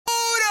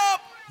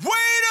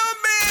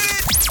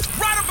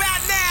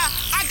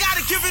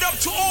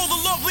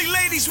lovely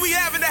ladies we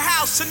have in the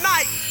house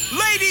tonight.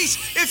 Ladies,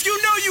 if you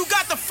know you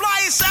got the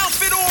flyest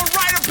outfit on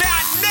right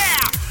about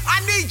now, I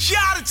need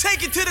y'all to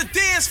take it to the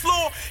dance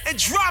floor and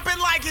drop it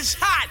like it's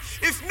hot.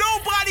 If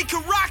nobody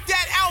can rock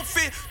that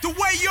outfit the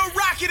way you're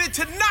rocking it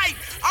tonight,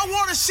 I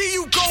want to see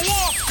you go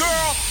off,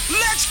 girl.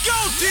 Let's go,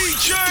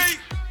 DJ.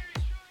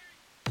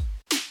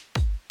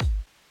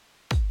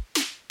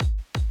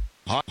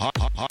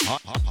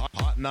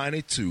 Hot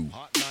 92.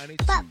 Hot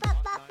 92.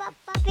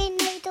 Bobby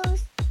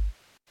Noodles.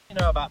 You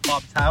know about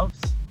Bob's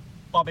house?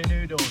 Bobby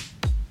Noodles.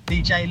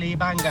 DJ Lee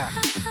Banger.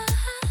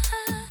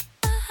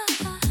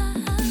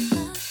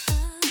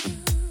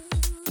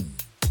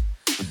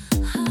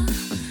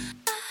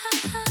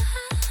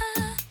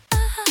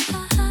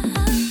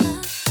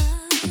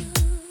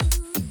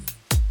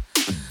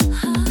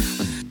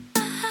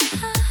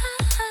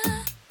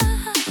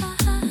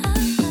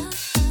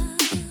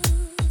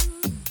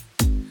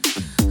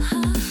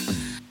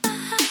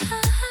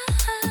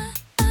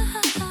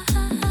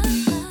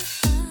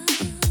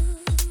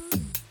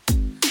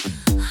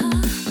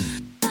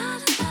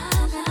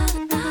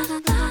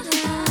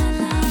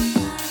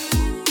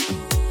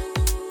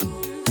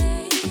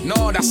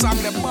 No, that song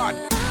the bad.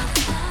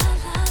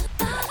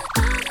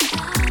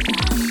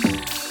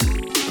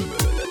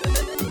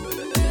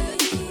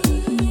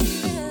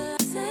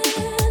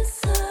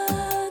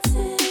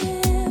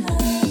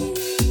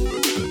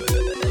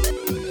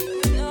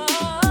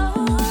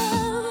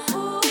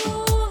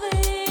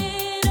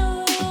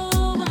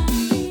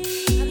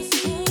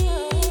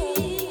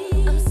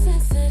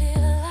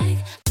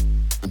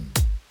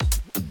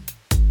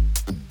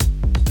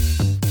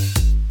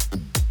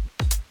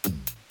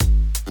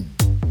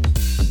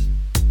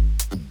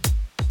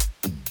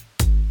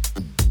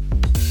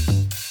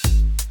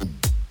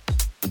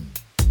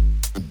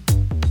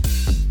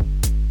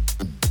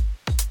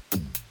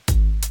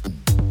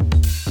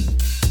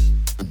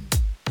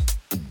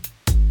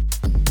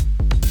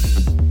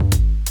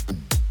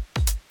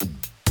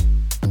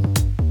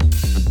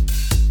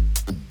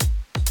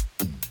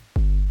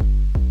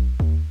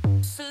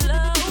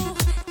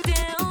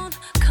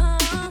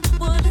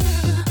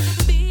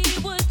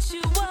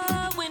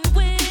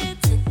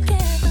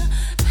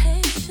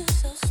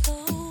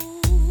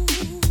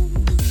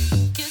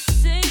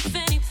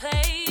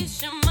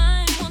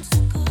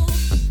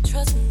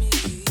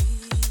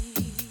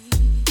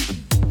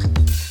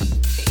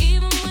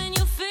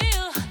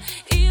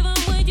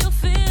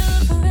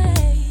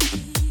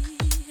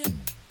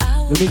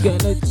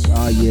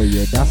 Oh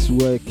yeah, that's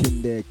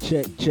working there.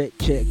 Check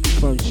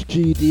from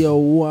Studio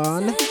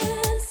One.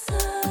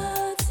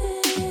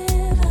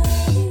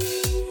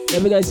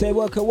 Let me guys say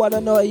welcome one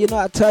and all. You know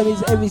what time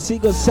is every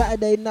single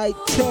Saturday night,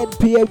 10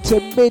 p.m. to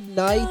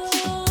midnight.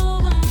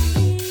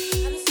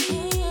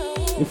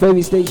 Your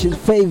favorite station,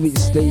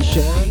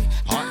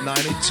 Hot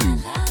 92.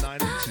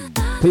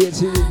 Put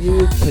to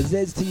review,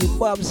 presents to you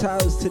Bob's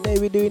house. Today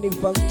we're doing it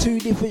from 2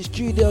 different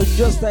studios,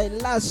 just like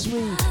last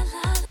week.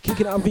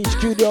 Kicking off in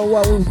Studio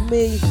One with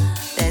me.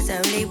 There's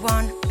only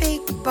one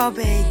big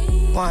Bobby,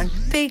 one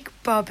big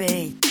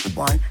Bobby,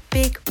 one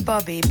big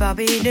Bobby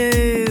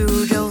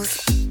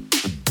Noodles.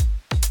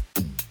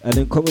 And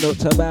then coming up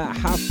to about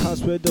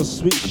past, we'll just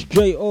switch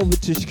straight over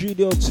to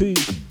Studio 2.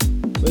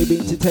 We'll be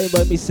entertained by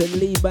Mr.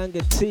 Lee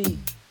Banger T.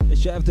 And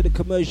straight after the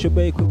commercial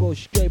break, we'll go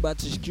straight back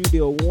to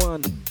Studio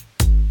 1.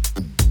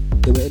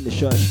 Then we're in the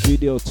show at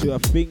Studio 2. I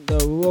think the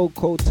roll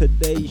call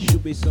today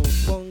should be some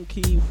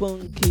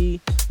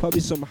funky, probably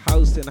some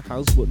house in the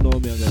house, but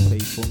normally I'm going to play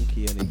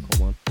funky and then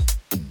come on.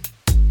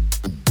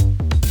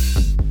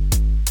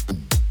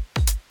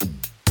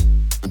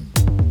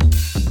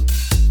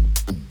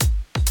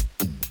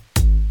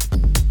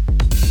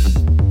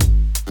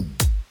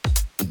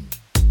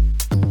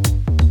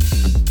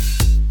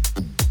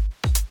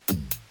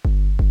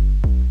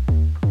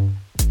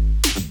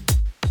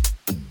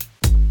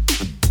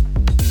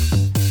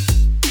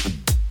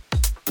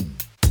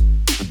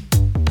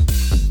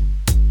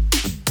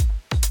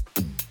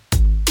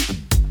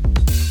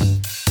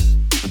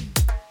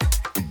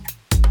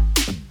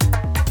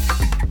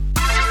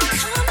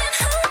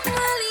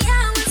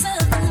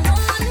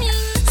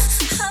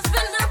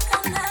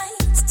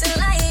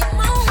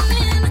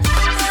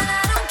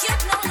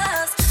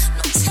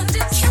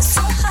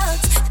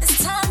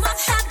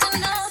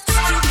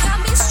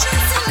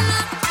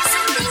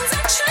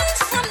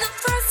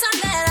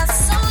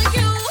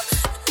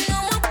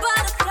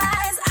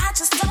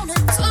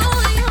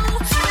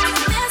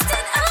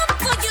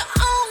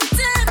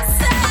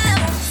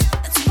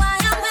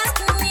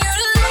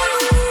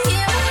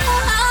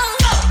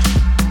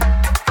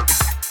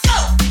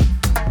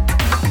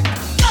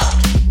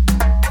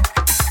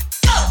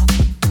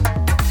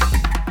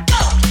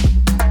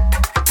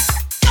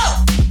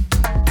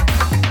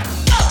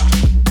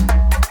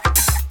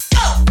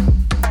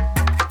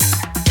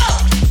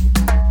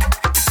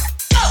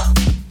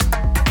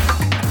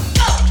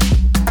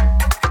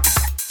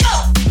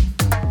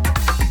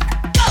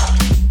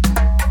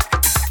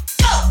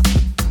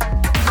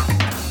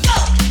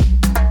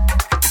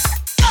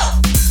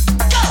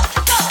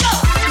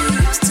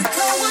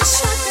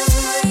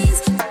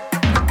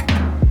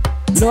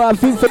 know, I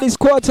think for this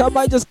quarter I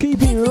might just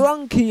keep it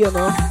runky, you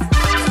know.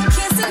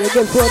 You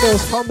get for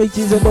those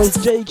homages and those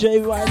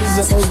JJ Rileys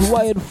and those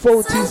wired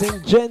 40s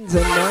and gens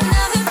and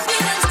that.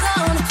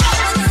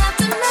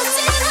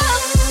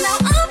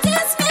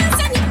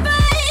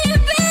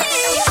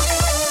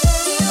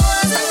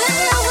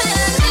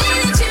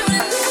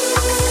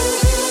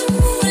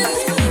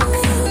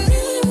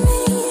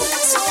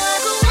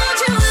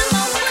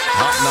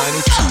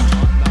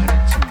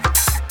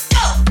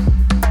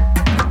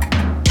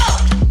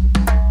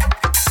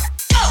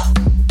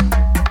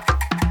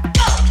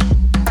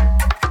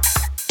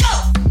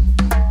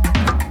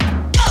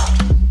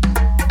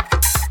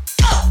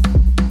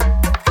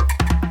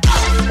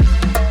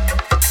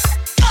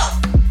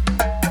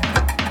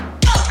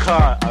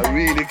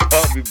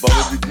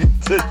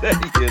 Today,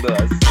 you know, I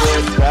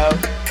swear out.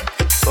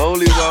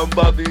 Only one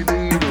Bobby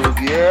Noodles,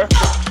 yeah?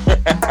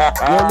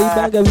 Yeah, Lee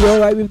Banger, you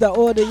alright with that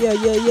order?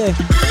 Yeah.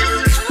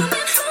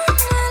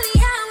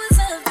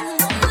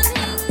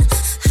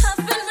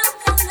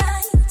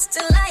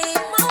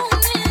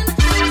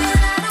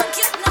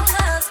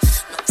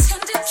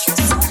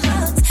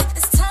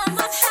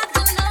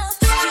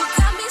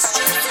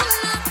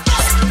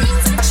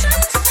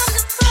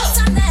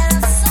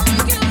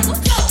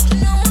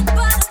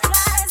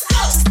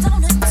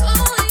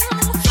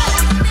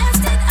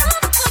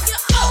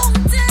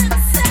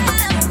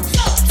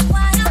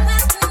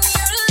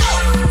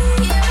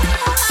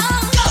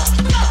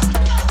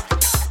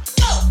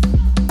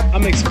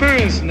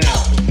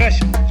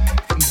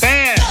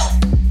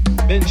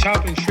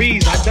 Chopping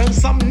trees. I done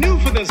something new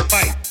for this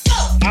fight.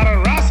 I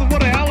done wrestled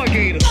with an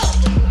alligator.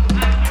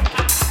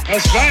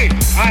 That's right.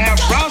 I have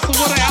wrestled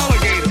with an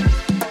alligator.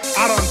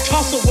 I done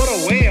tussled with a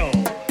whale.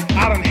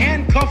 I done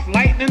handcuffed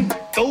lightning,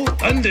 throw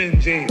thunder in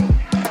jail.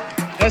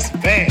 That's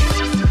bad.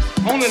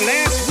 Only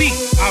last week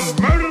I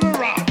murdered a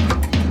rock,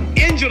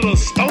 injured a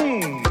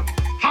stone,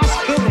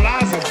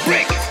 hospitalized a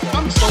brick.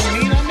 I'm so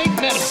mean I make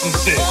medicine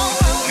sick.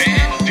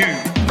 Man, dude.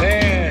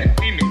 Bad.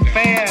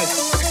 Fast.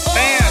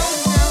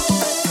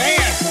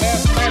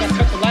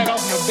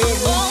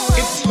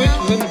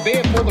 In the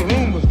bed before the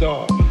room was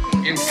dark.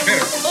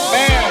 Incredible.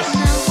 Fast.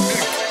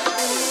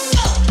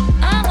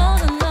 I'm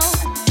all alone.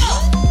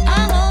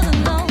 I'm all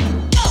alone.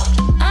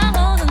 I'm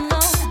all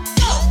alone.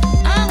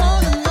 I'm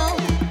all alone.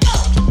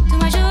 To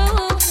my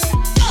shoes.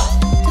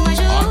 To my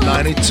shoes.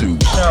 92.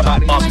 Know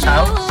about Bobz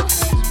House,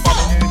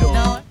 Bobby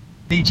Noodles,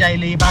 DJ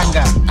Lee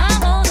Banger.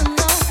 I'm all alone.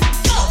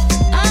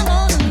 I'm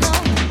all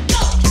alone.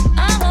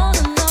 I'm all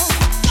alone.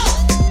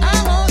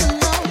 I'm all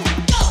alone.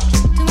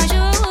 To my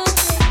shoes.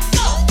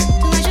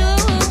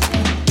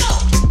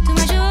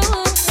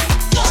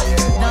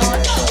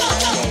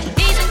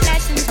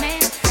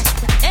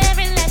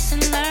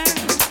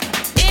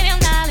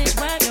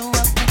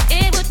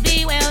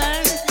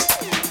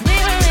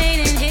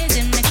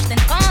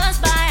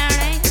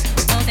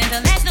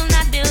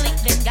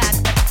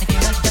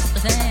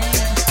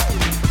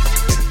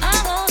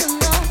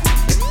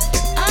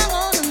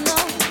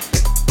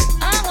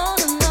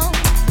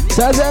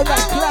 So I said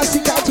that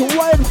classic out to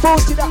Wild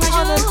 40, that on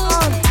and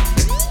on.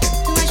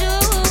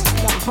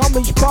 That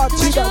homage part 2,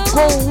 that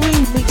gold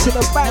remix in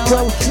the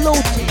background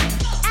floating.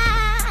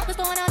 I was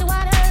born on the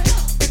water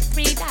with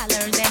 $3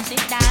 and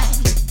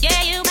 $6.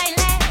 Yeah, you may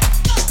laugh,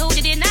 told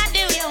you did not do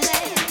your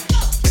man.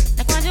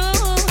 Like 1, 2,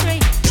 3,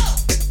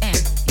 and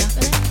you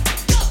feel it?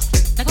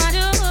 Like 1,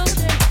 2,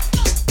 3,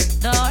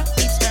 door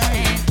keeps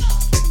turning.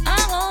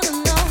 I'm all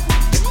alone.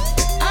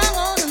 I'm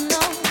all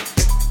alone.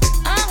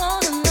 I'm all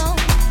alone.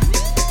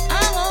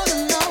 I'm all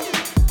alone.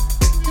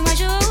 To my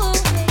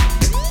shoes.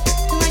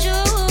 To my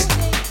shoes.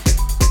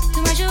 To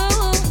my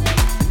shoes.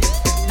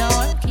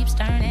 Door keeps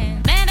turning.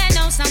 Man that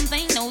knows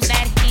something knows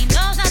that he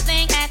knows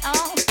nothing at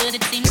all. Could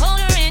it seem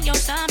colder in your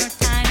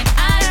summertime and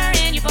hotter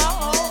in your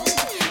fall?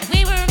 If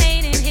we were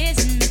made in his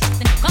image,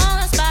 then call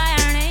us by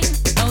our name.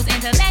 Those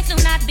intellects do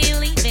not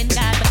believe in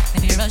God, but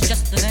they fear us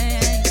just the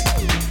same.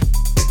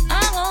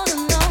 I'm all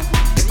alone.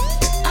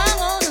 I'm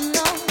all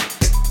alone.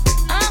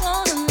 I'm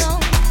all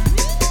alone.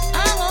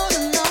 I'm all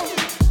alone.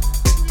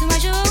 To my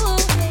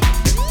shoes.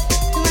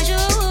 To my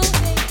shoes.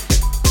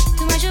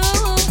 To my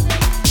shoes.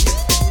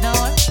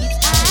 Door keeps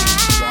turning.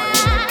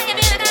 You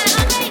feel kinda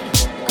hungry?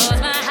 'Cause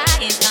my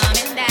high is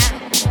coming down.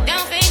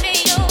 Don't feed me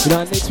yours. You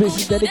know, next week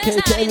is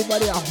dedicated to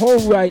everybody at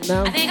home right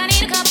now. I think I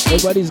need a cup of tea.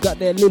 Everybody's got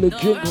their little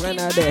drink right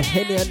now, their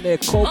Henny and their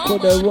Coke or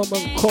their rum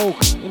and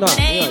Coke. You know,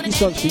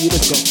 this one's for you,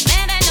 let's go.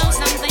 Man that knows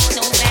something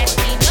knows that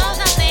he knows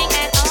nothing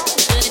at all.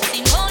 Could it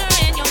seem colder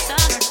in your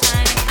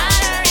summertime and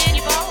hotter in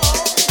your fall?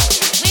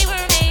 We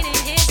were made in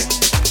his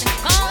image, then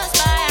call us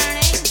by our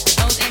name.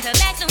 Those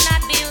intellects do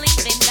not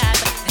believe in God,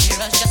 but they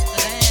hear us just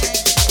the same.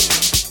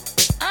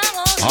 I'm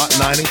all Hot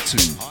alone.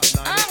 92.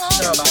 I'm all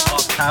Know about alone.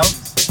 Bobz House,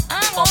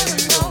 I'm all Bobby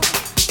alone.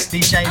 Noodles,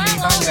 DJ Lee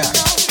I'm all Banger.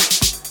 alone.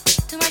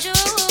 To my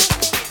shoes.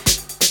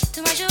 To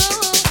my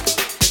shoes.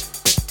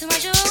 To my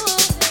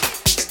shoes.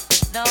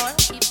 Door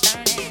keeps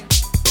turning.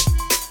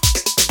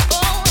 Oh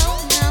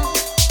no.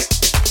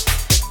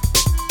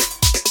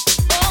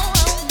 Oh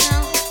no.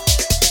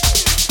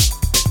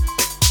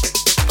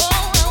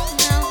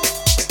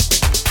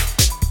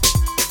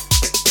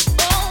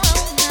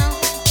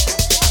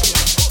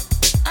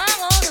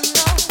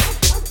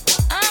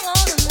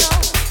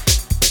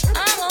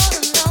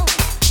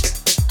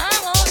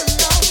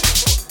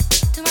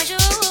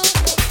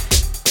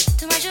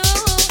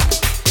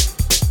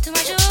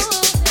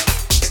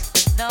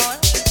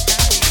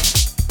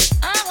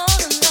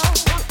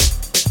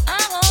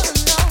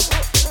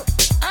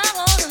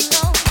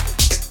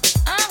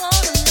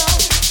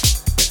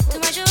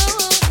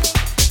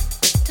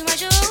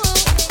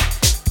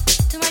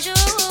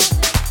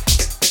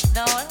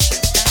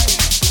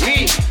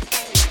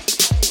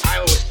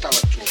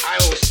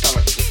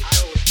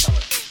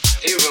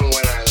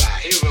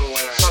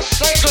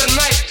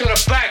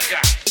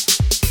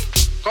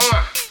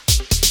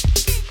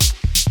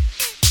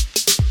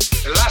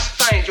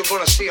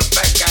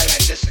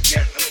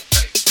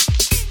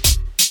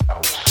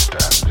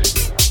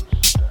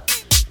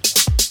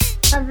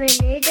 Bobby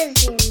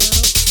Noodles, you know.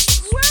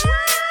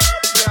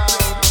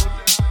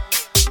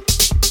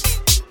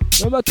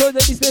 Remember I told you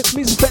this next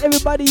mix is for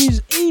everybody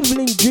who's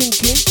evening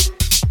drinking.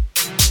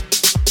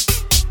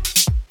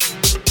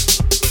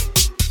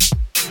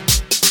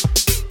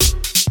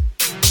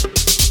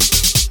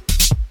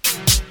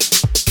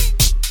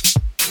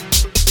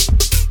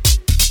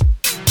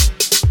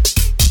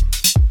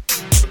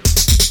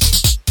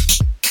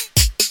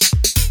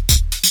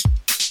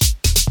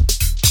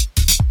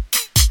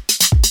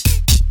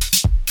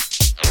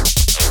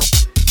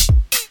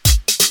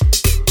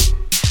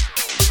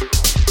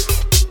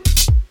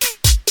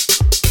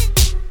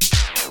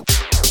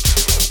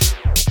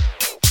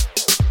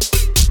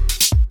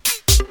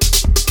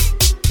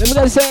 We're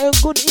gonna say a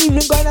good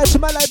evening going out to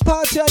my like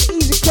party and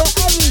easy care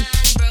Harry.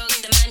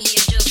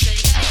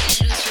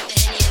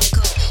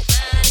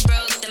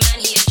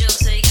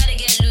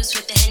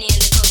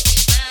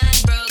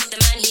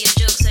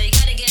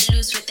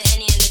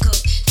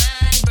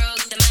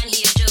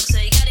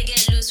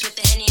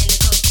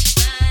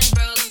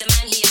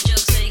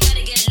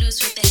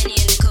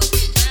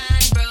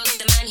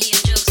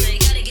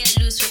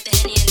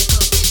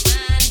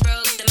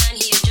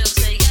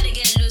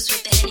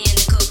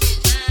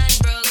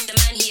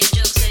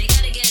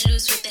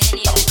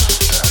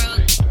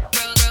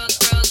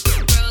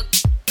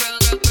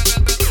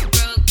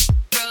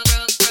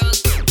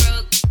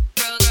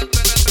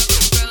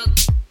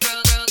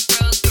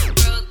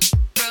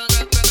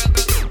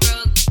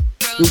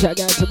 Wish I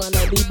got to my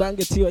like Lee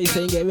Banger T, what you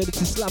saying? Get ready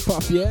to slap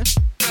off, yeah?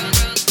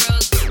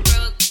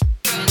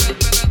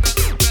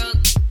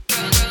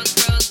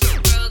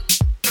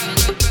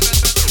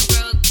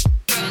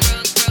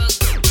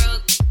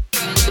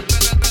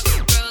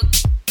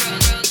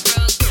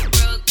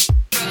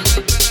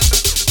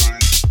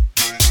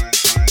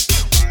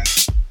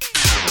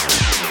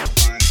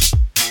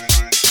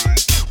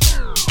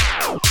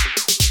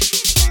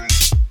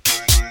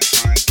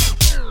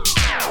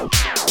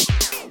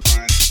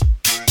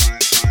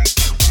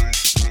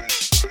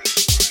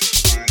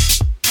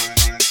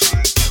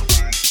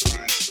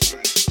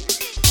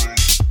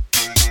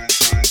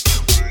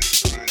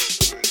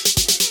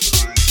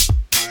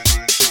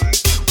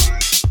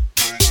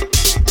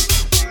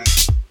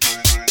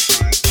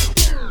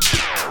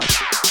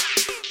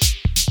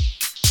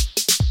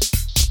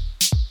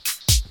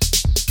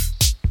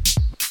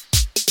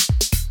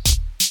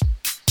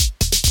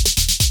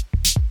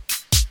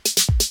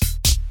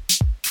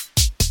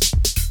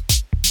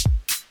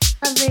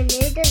 Bobby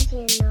Noodles,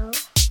 you know.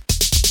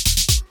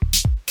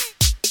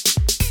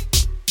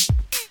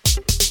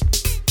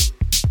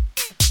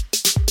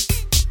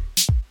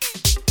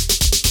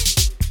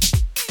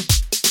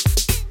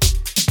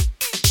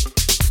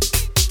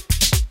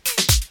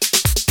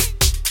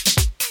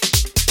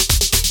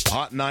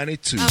 Hot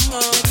 92.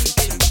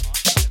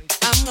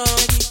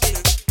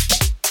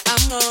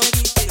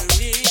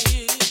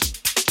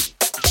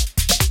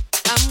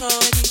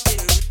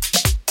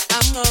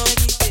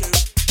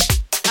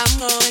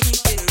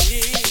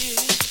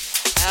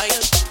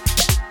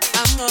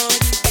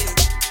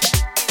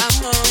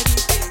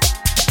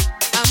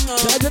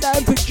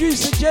 And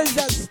producer Jez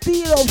that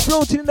steel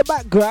floating in the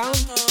background.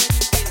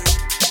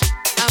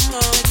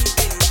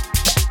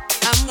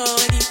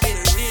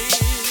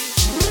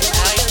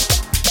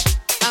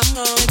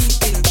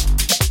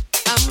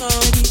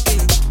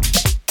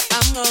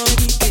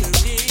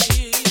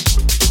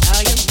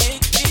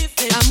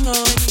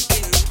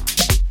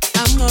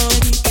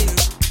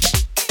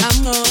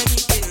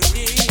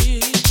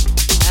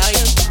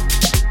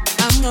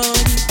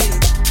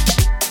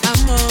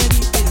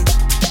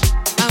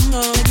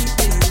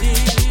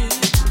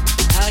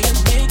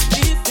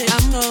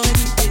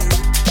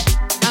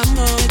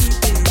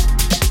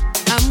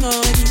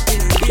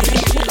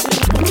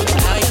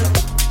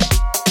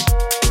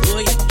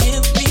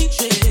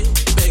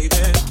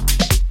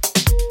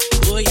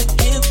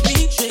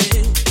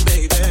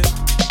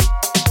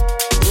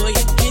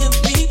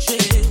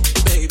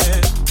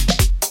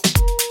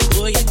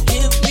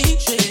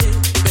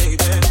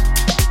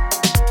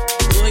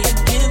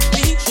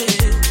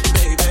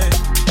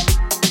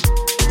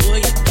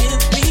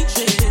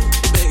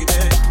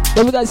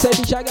 Then we gotta say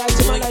this I got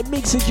to my like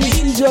mix and juice.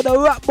 These are the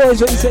rap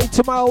boys when you say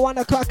tomorrow 1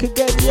 o'clock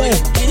again, yeah.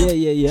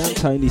 Yeah, I'm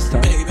telling this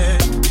time.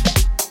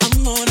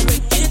 I'm gonna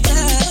break it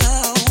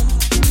down.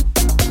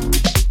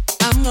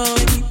 I'm gonna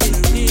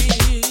keep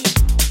it.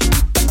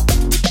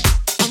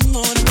 I'm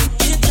gonna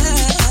break it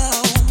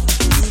down.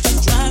 You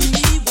just drive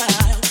me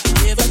wild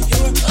whenever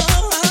you're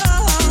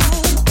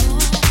around.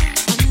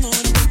 I'm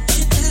gonna break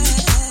it down.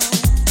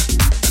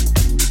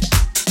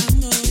 I'm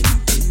gonna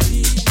keep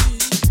it.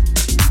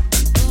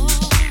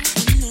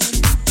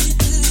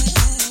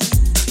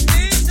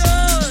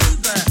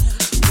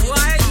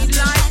 Why you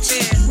like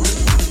this?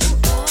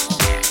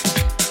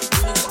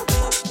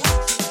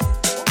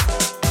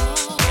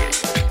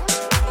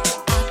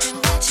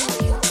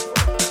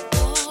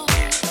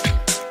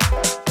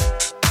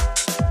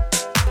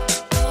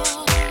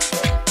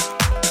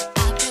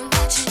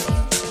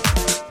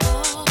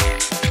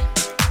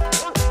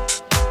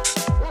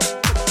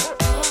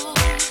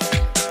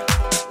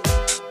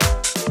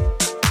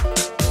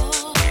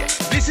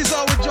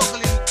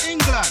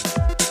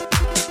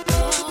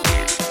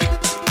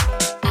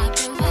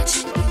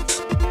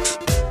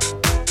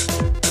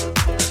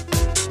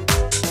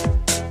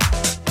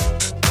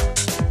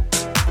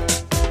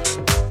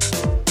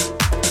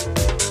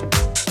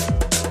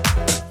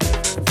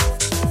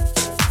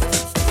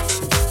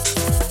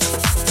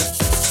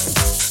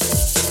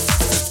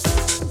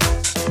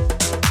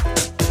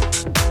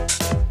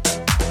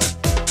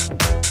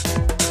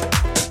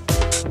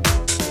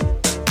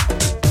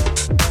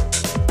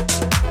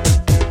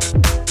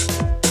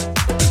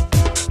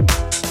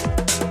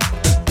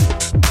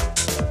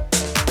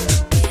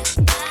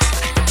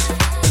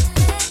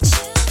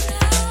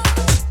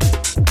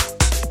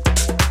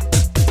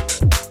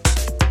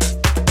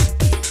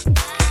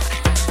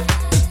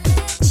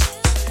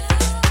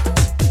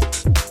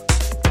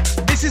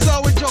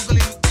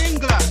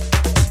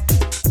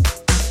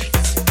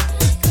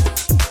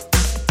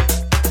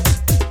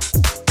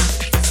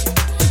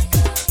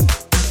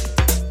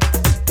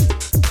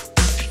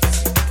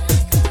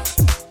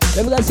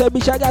 I said,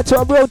 bitch, I got to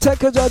a real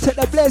takers, I'll take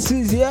the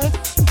blessings, yeah?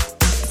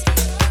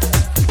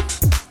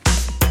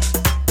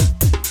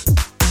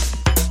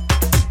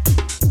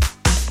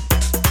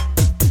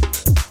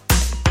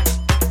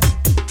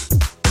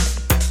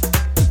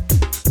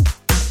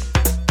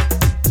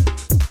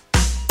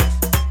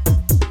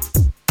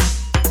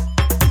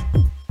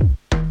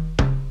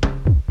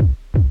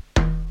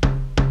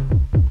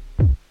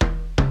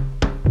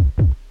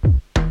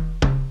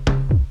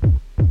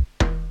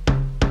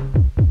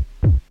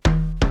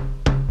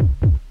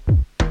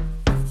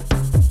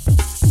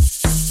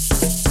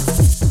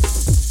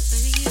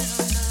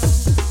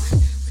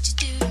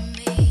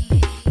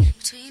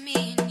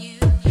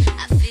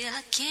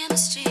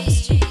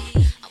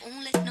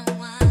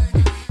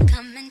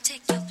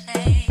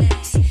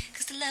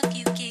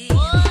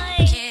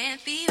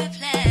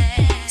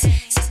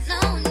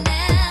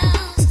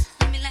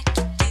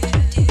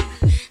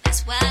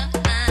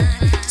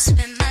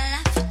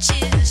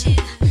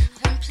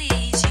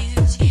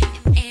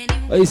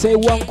 You say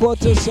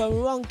 1/4 some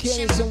runky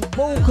and some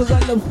vocals on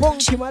the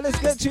funky, man. Let's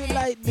get to it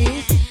like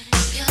this.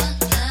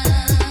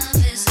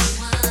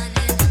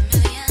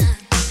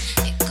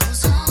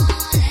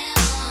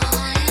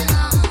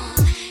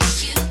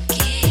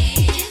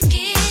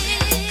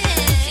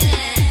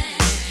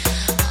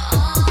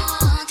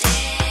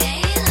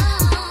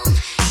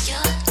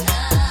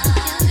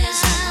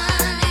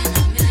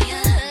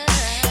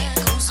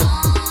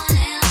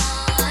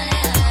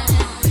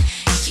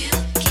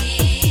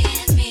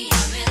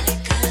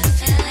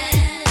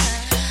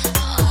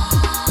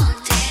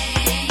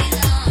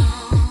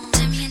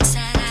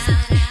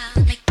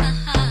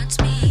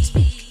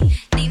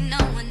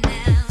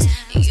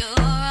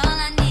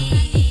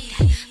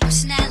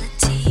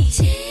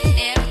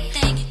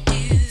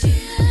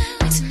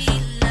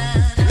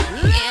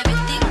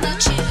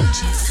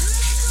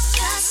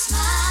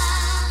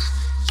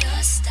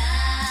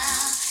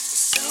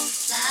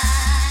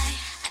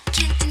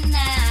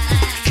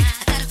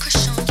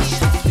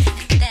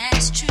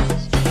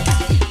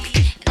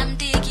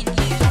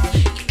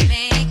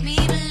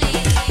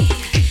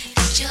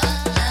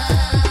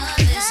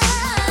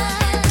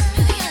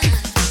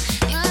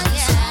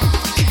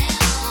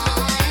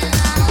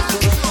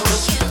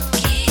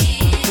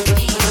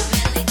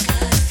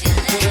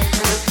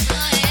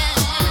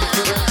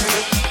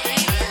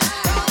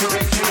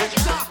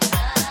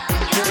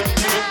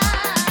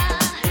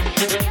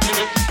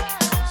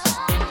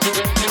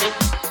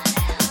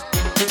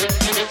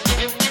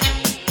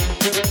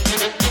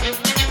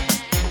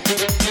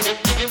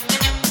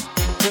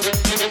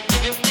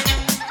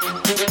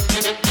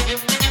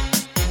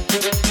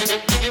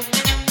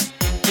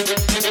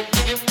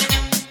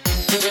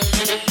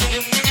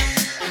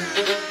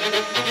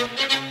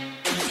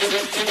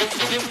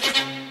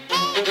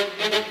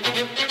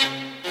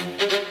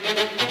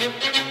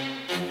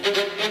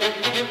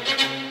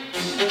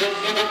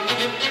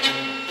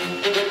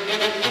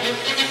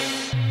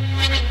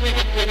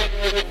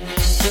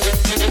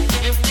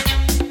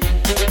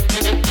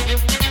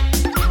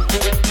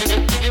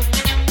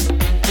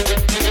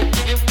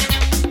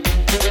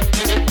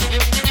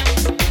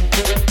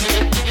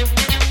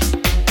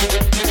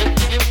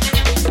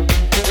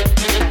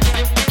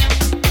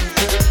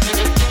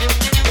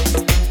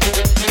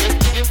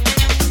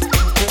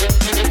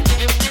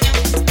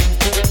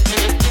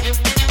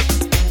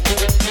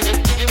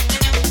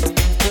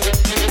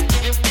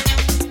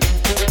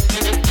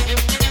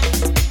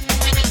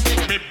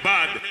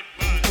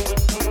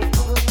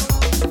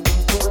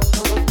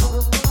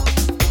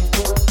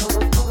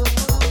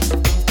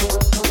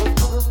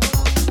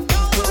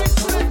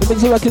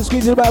 See if I can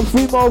squeeze it about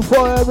 3 more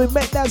before we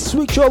make that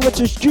switch over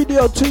to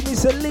Studio 2.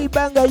 Mr. Lee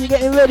Banger, you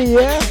getting ready,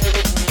 yeah?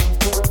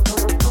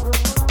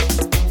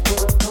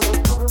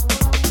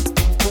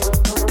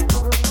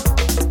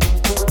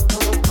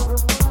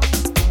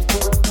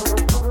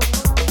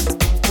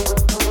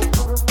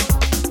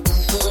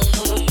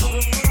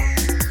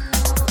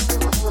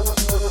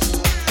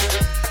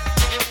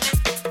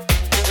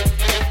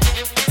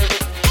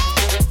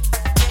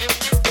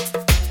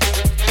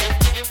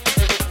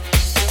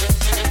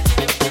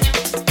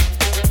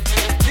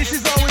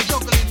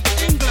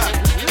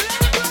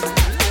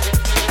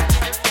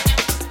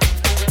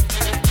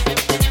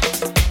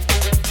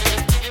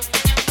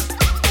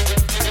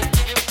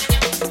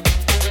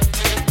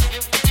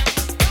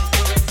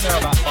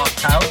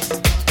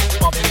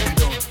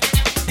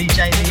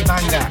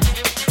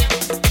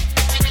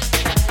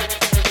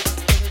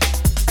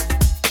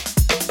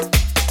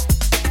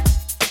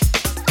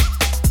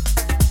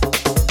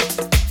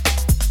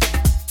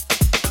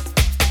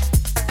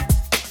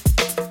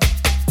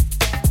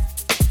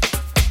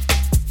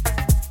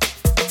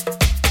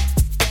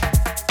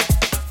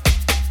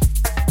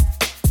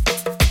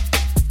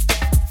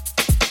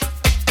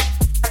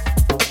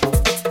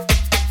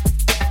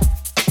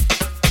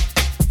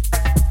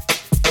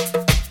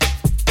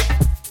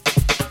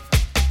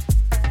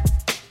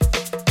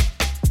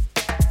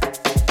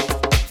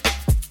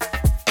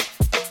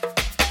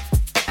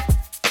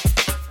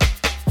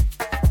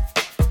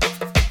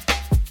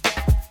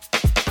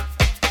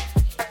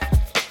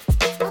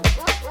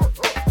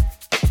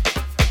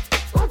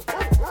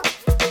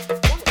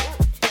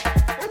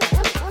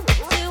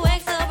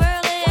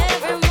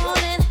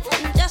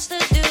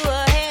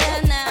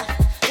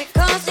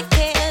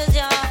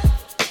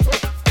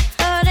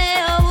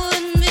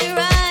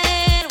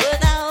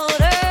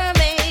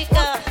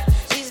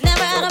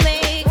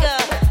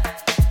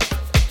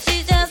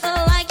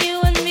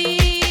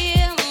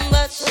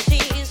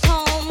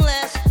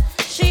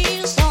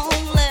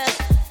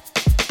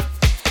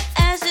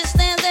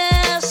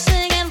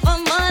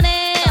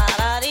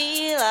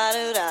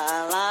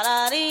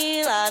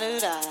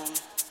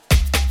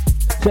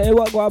 So hey,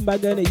 what go on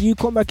back then? You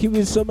come back in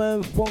with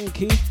some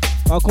funky.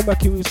 I'll come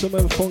back in with some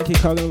funky.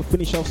 I'm gonna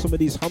finish off some of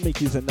these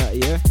hummickys and that,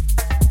 yeah.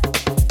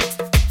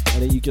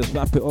 And then you just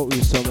wrap it up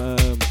with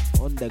some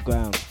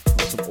underground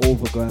or some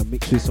overground,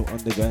 mixed with some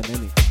underground,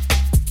 innit?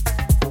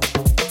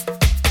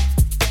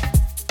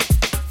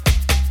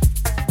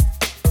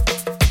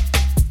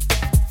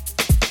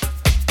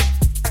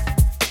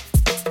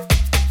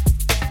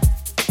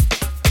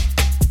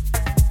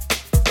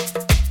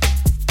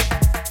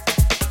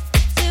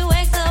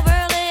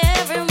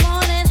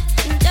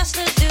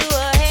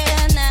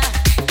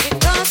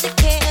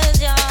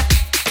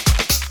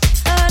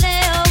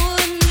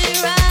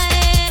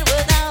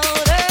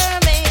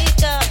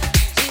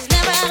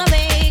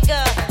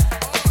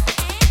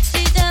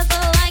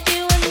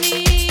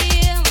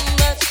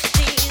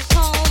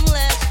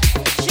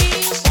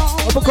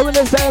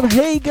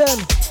 Hagen,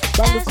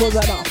 band calls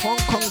like that Hong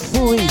Kong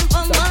Fooey,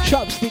 like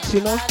chopsticks,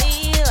 you know.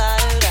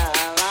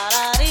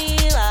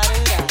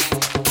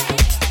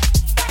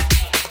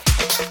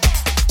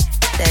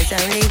 There's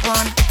only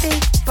one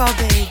big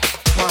Bobby,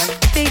 one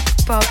big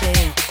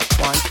Bobby,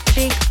 one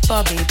big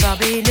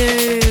Bobby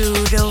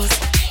noodles.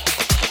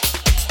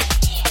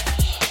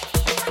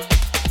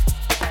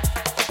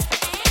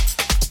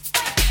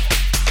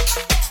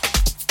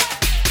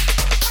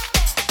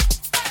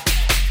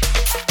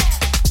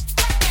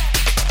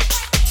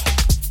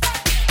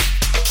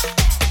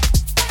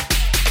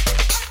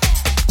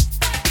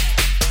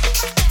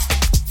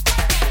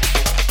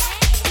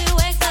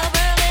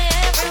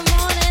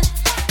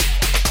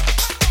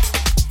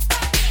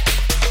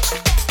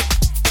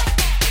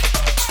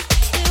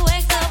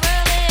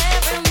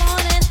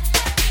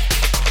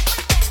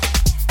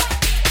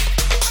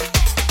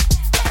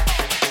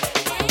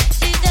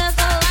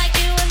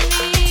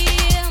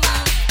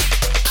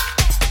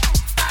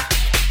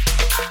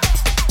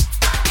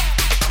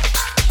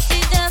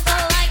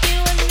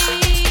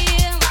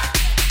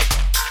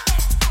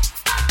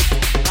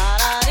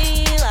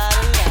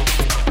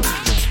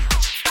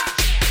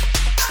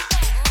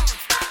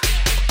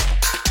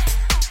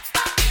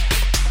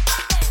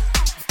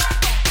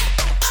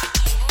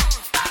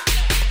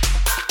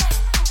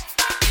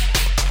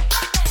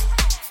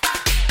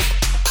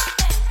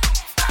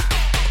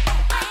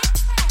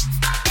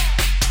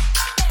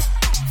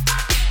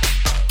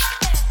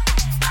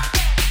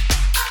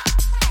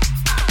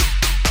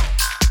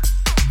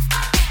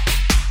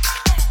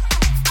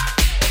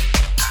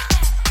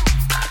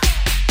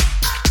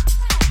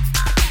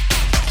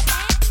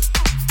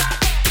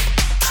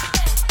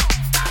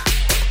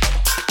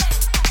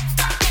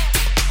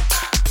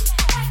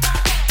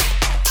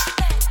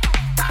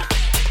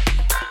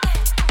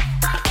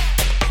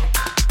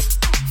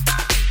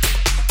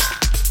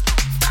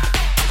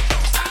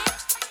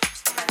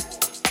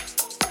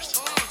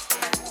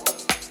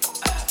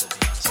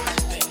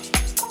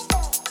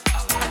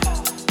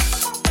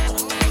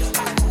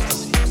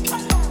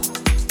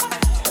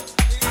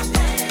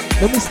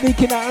 Let me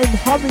sneak in our own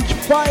Homage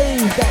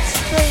 5, that's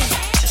straight.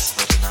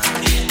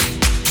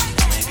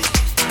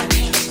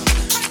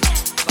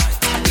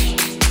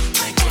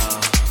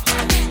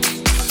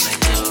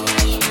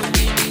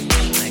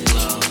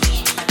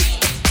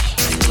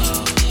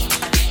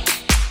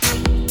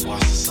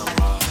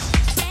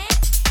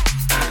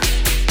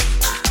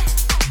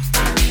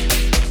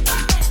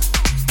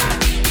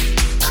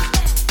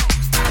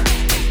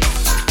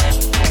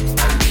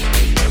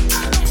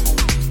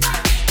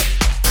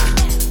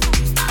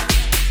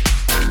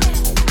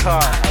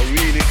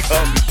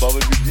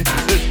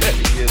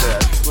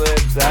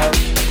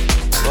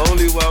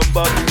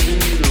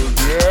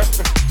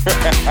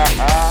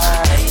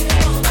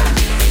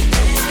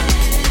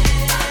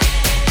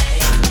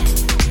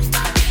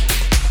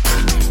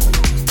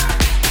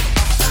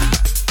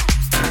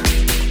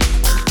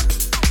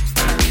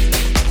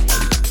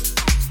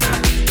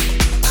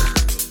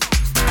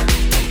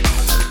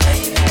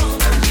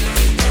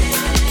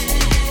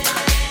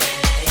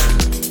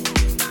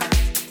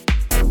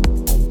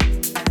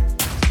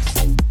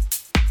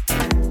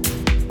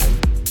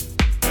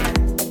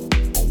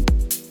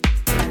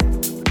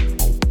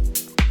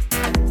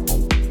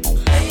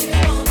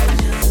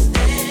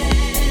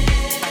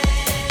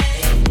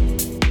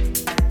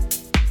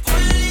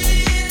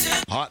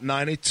 Hot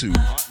 92.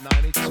 Hot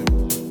 92.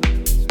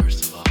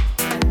 First of all,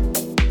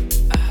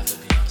 I have to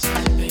be honest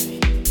with you, baby.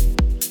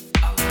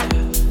 I love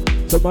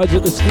it. So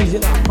imagine the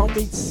squeezing that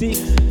Homage 6.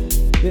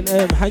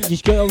 Then hand you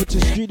straight over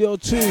to Studio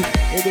 2.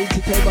 They'll be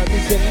entertained by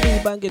Mr.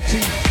 Lee Banger T.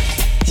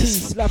 T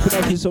slapping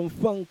up with some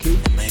funky.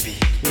 Maybe.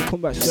 They'll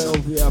come back straight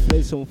over here, I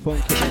play some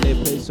funky, and they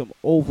play some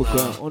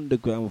overground,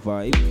 underground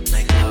vibe.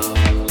 Make love.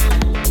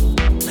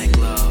 Make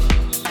love.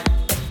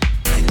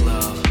 Make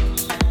love.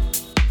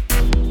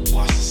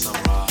 Watch the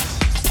sunrise.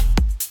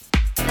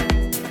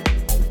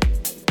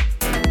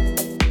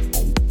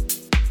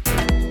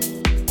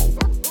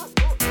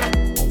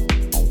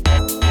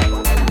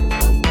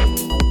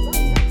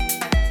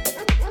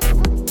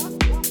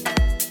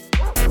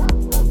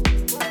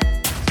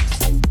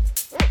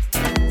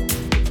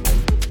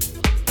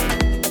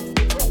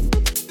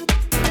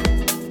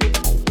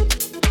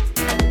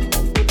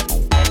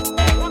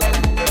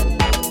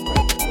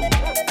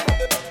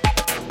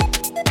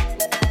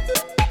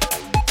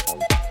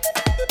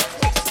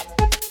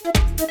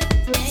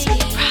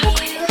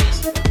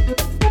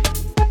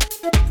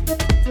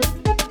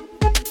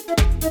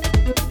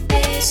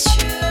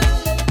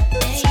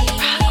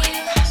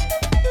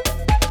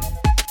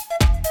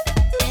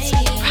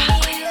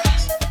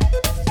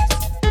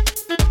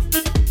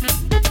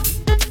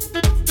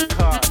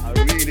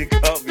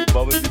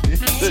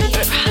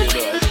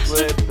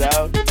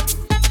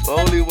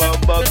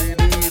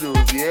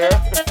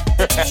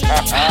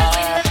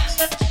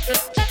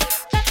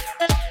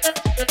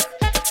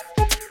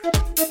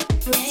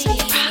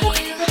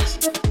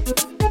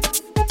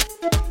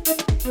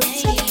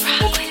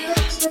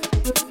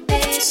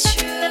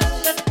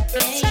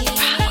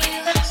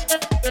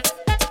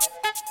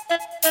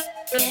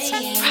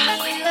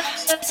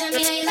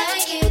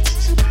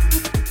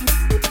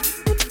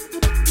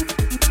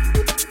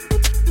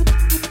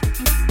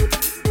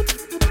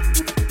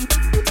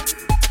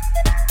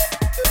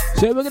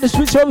 So we're gonna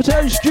switch over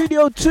to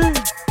Studio 2. I'll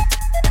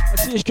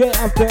see you straight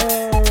after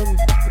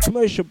the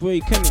commercial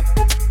break, can you?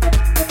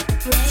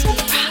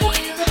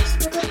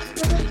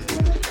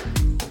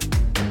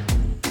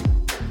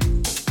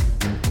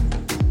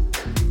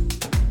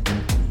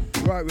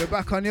 Right, we're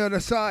back on the other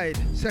side.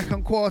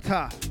 Second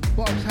quarter,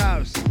 Bobz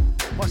House.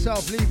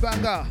 Myself, Lee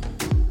Banger.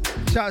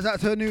 Shouts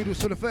out to the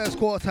Noodles for the first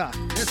quarter.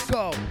 Let's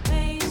go.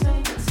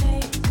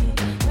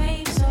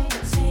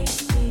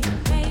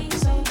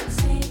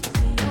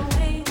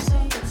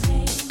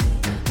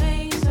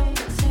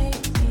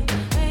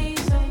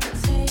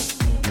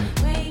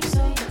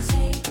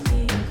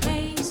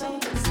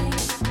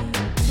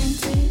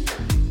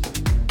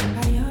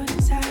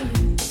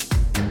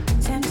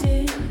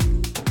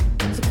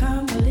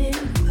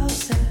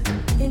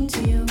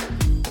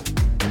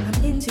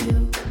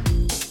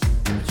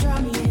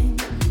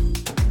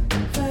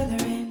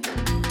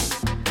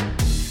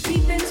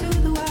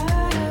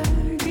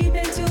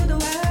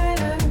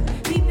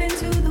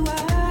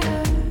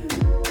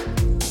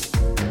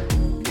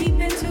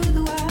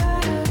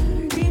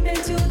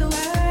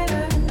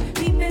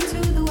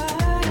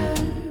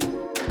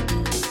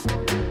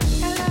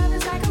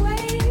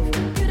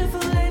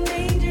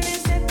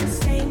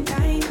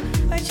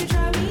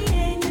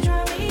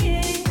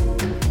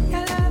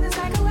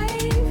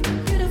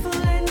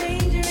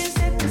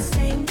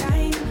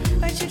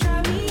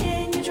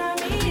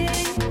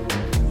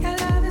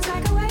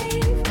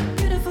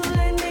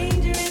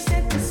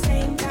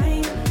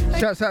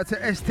 Shouts out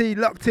to ST,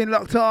 locked in,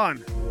 locked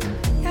on.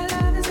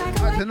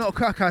 Out to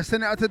Nutcracker,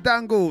 send it out to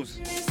Dangles.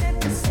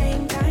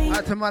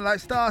 Out to man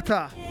like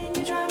Starter.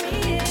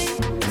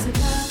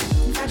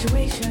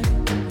 Infatuation,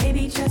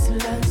 maybe just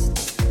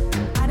lust.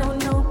 I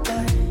don't know,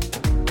 but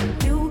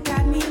you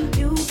got me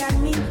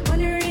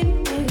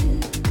wondering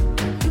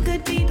if you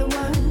could be the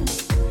one.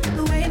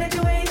 The way that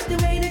you waste,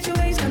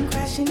 come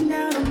crashing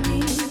down on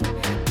me.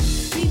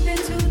 Deep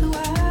into the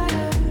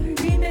water,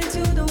 deep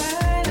into the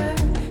water,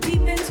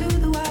 deep into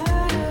the water,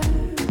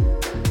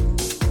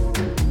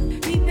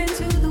 deep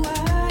into the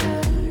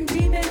water,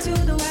 deep into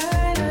the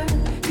water,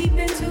 deep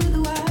into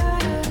the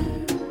water.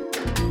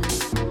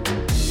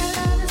 Your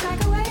love is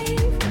like a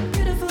wave,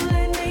 beautiful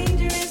and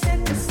dangerous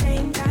at the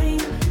same time.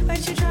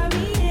 But you draw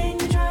me in,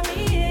 you draw me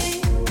in.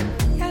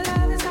 Your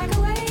love is like a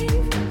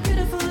wave,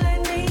 beautiful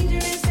and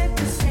dangerous at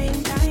the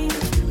same time.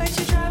 But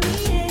you draw me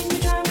in, you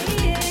draw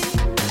me in.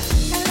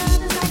 Your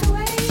love is like a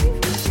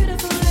wave,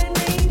 beautiful and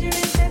dangerous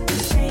at the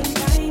same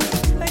time.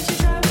 But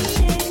you draw me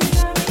in, you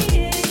draw me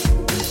in.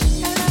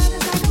 Your love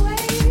is like a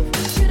wave,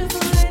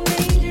 beautiful and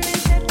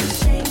dangerous at the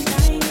same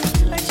time.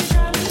 But you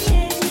draw me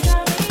in, you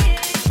draw me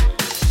in.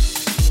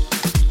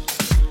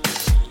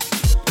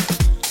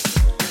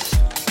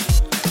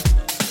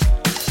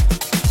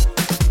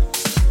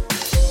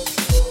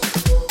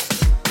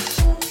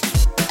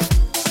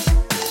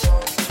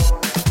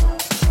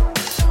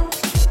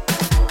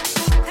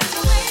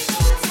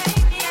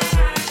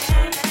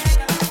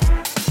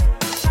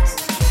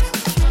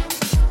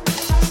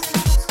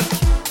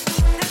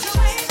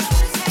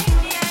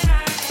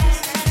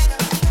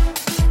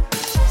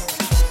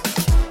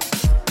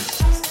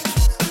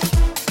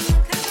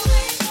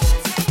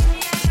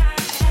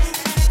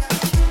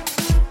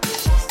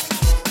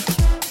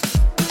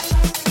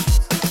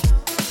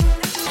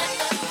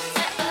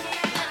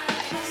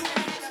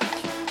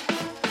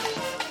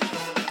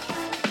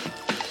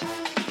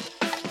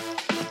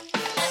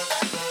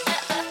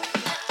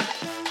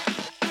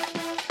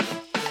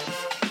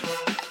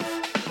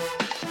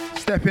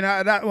 Stepping out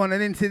of that one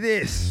and into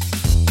this.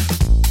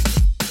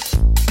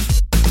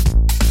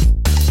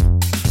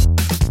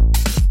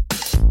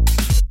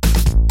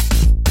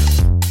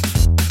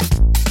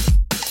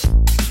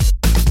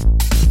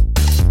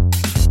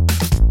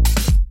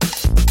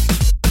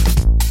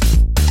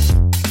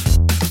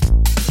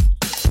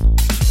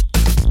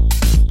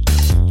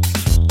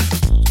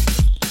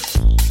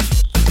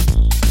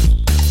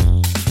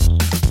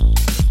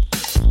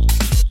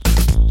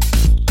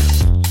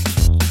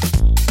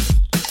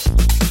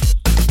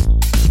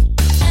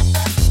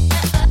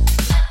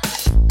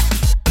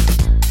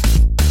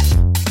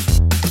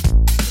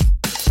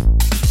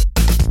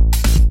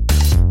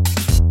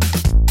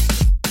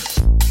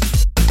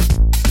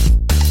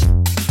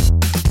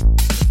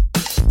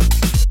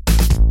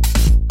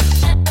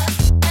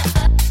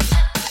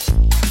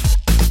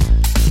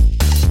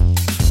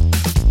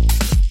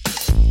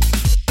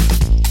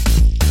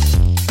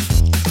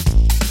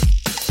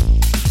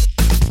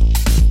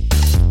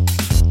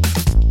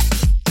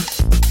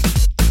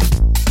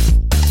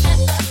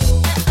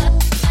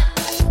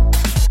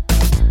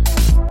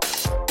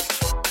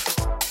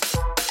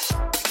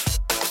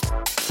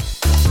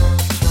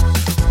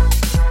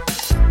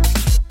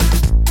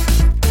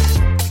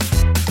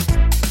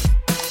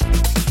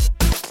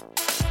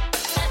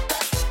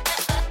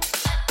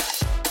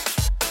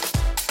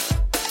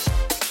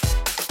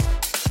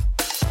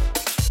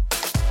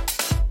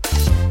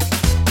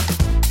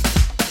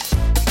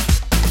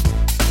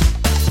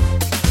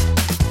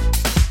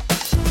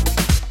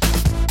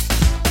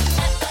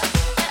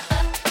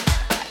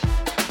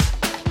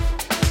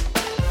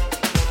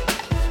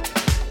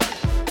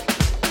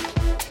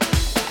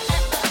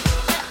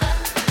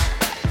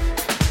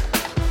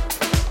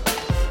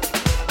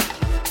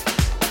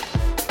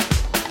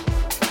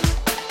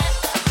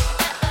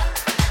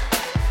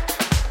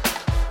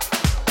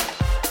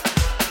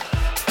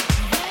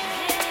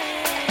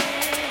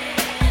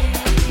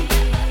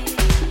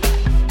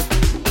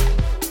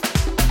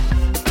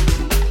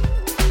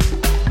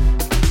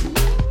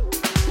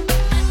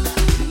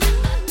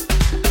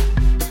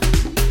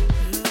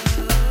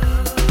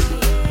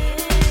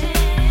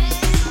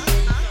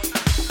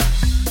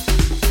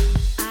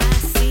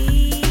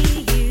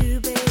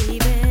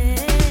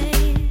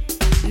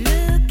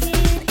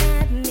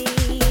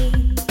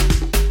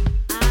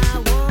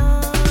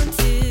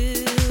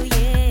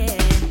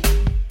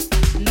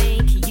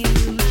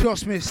 Josh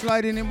Smith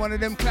sliding in one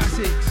of them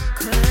classics.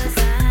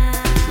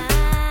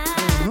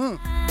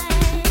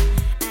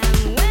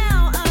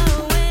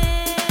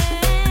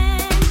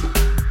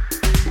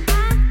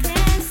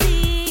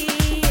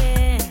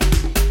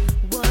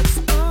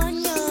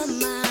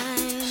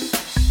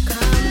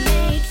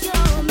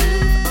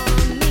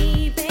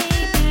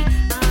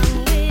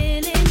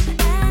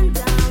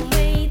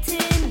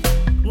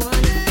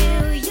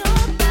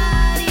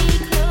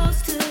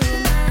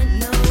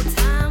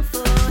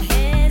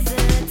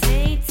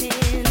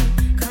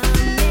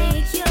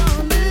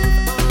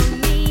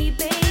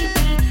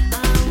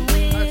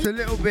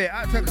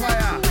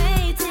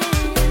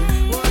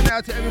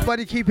 To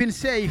everybody keeping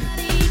safe.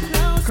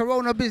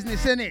 Corona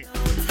business, innit?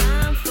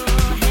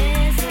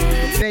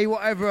 Day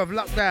whatever of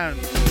lockdown.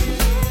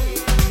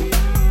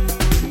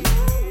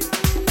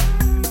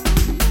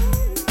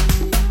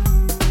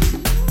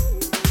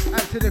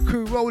 Out to the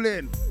crew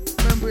rolling.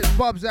 Remember it's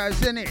Bobz house,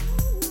 innit?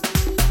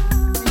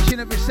 Each and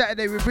every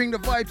Saturday we bring the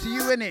vibe to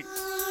you, innit?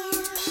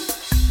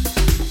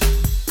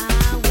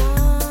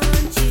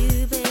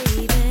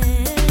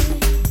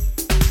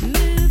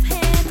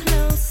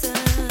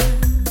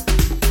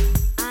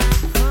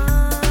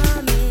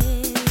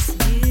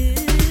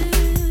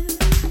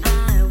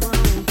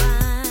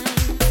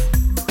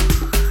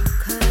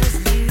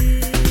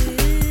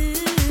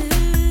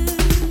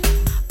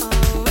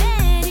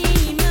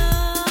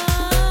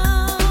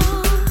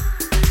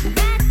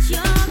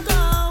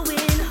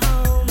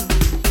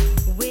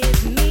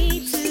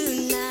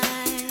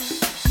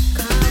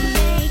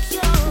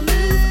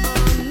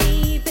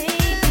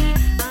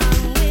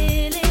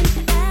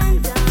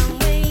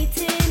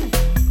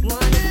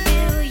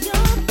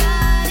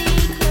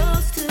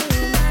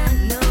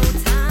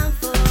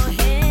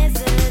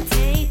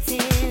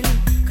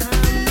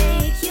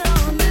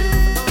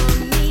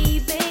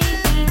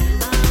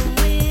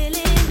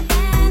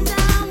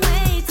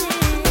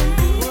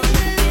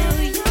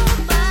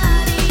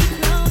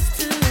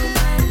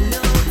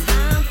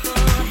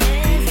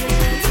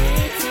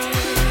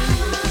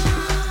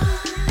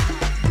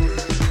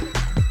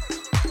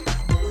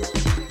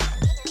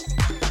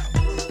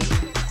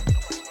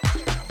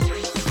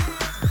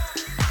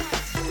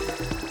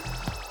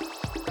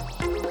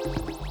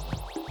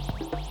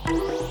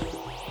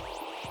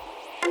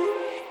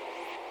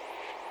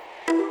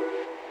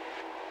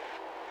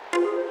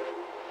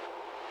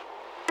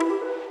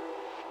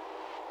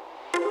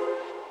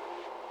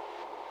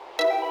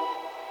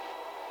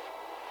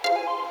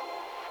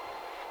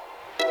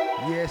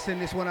 Yeah,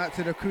 send this one out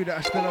to the crew that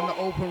are still on the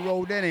open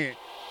road, innit?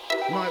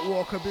 Night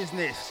walker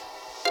business.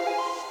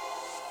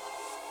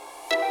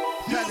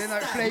 Saturday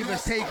night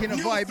flavors taking a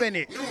vibe,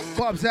 innit?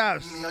 Bobz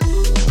house.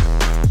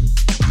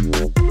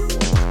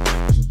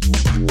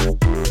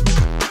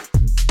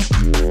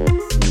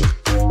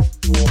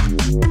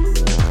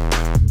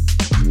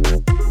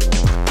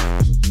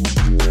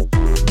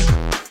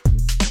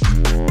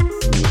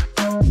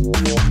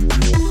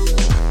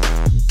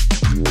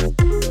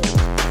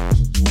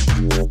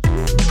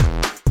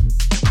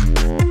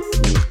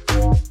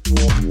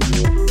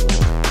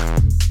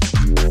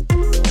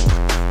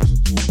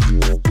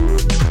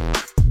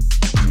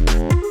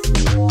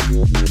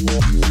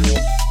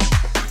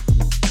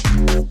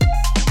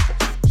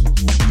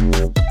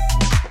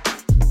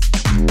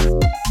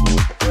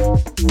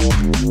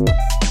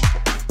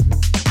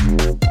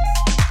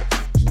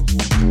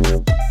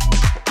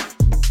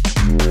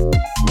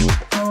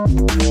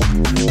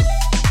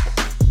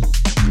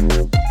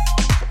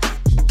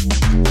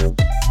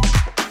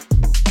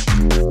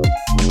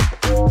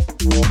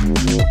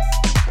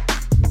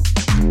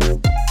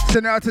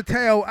 Send out to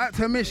Teo, out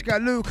to Mishka,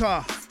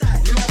 Luca.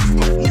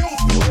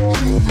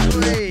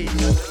 Hey.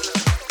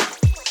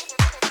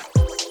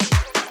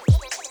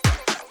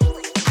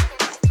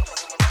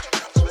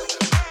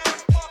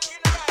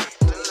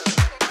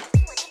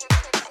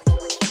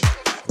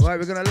 Right,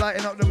 we're gonna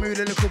lighten up the mood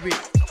a little bit.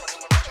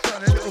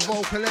 Starting a little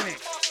vocal,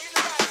 innit?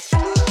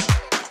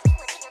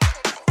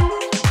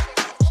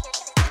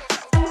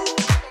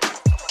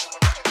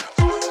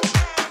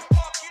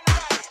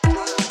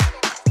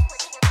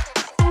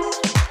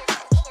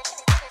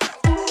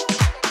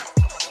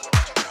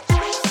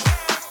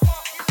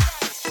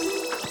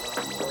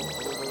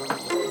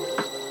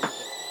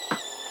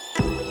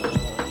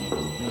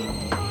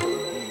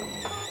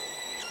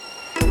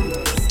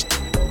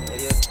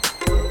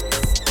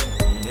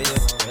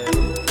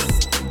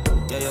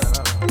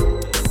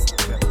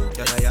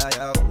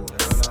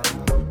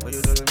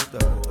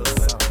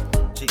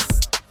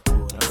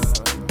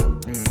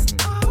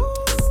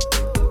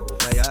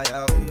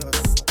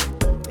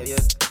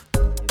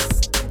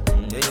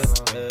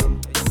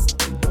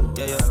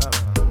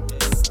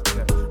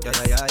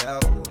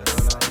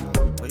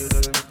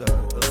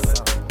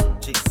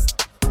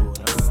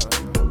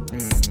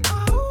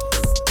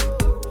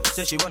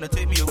 Said she wanna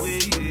take me away,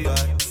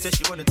 said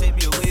she wanna take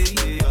me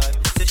away,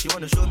 said she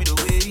wanna show me the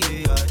way,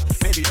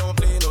 baby don't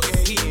play no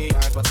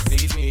games, but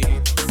please me,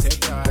 take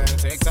time,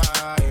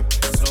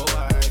 slow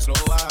wine,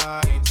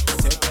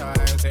 take time,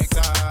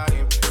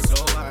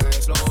 slow wine,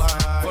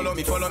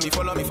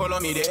 follow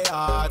me there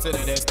to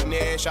the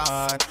destination.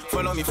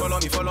 Follow me there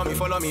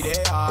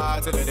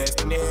to the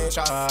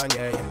destination.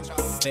 Yeah,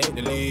 yeah. Take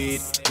the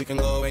lead. We can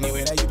go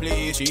anywhere that you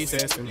please. She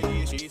says to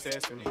me. She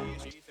says to me.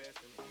 She says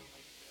to me.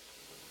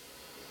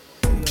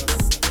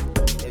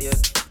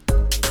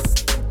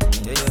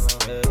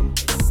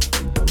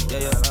 Yeah,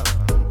 yeah, yeah,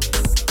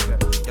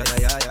 yeah, yeah,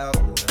 yeah, yeah.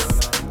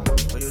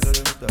 What you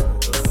doing with that?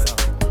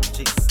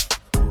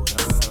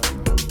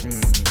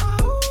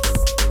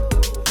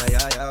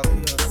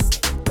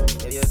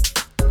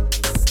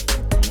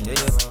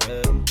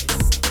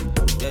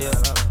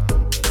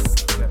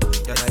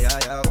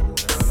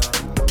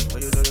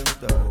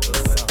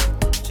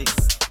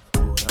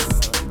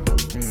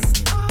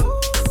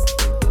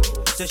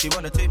 Said she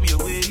wanna take me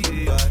away,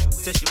 yeah.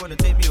 Said she wanna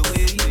take me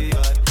away,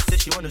 yeah. Said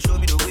she wanna show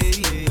me the way,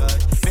 yeah.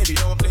 Baby,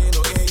 don't play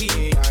no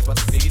game, but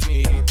please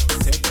me.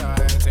 Take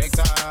time,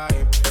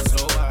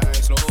 slow wine,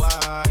 take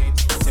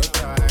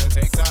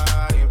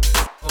time,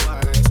 slow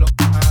wine, slow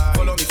wine.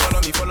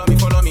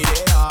 Follow me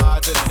there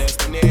to the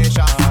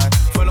destination.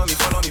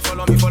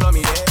 Follow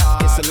me there.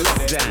 It's a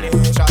lockdown.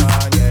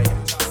 Yeah, yeah.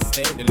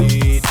 Take the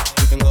lead.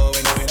 You can go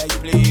anywhere that you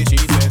please. She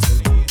says to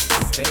me,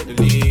 take the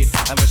lead.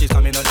 And when she's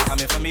coming on, they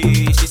coming for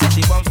me. She said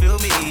she won't feel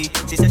me.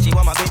 She said she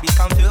want my baby,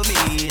 come feel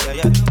me.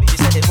 Yeah, yeah. She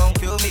said it won't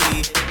kill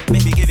me.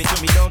 Baby, give it to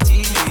me, don't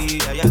tease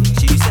me. Yeah, yeah.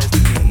 She says to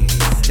me,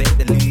 take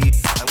the lead.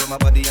 And with my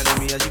body under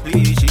me as you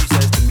please. She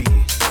says to me,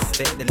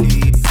 take the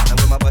lead. And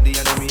with my body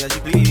under me as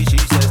you please. She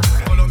says to me,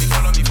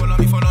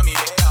 follow me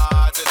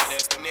there to the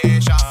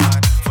destination.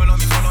 Follow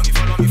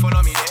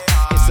me there.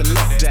 It's a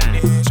lockdown.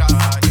 Yeah,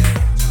 yeah.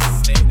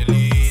 Take the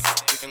lead.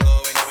 You can go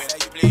anywhere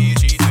that you please.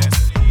 She says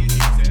to me.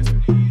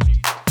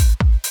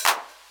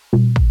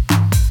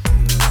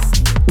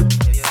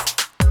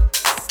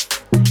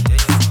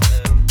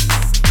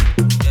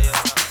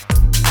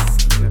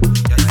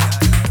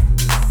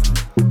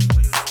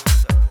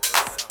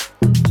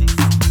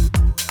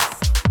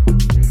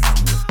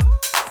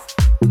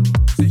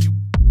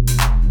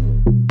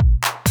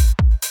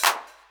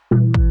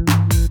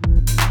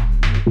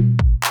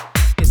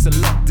 It's a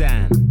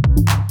lockdown.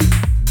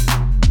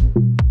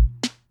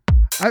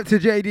 Out to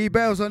JD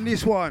Bells on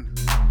this one.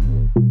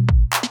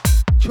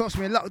 Trust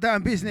me,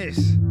 lockdown business.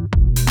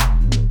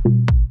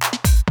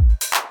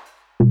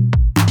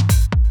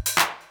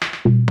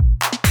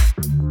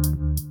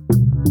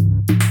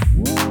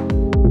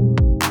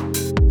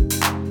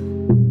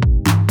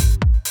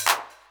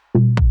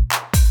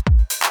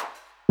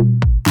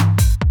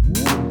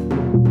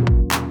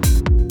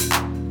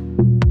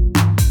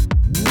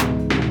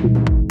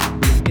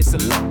 It's a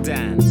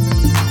lockdown.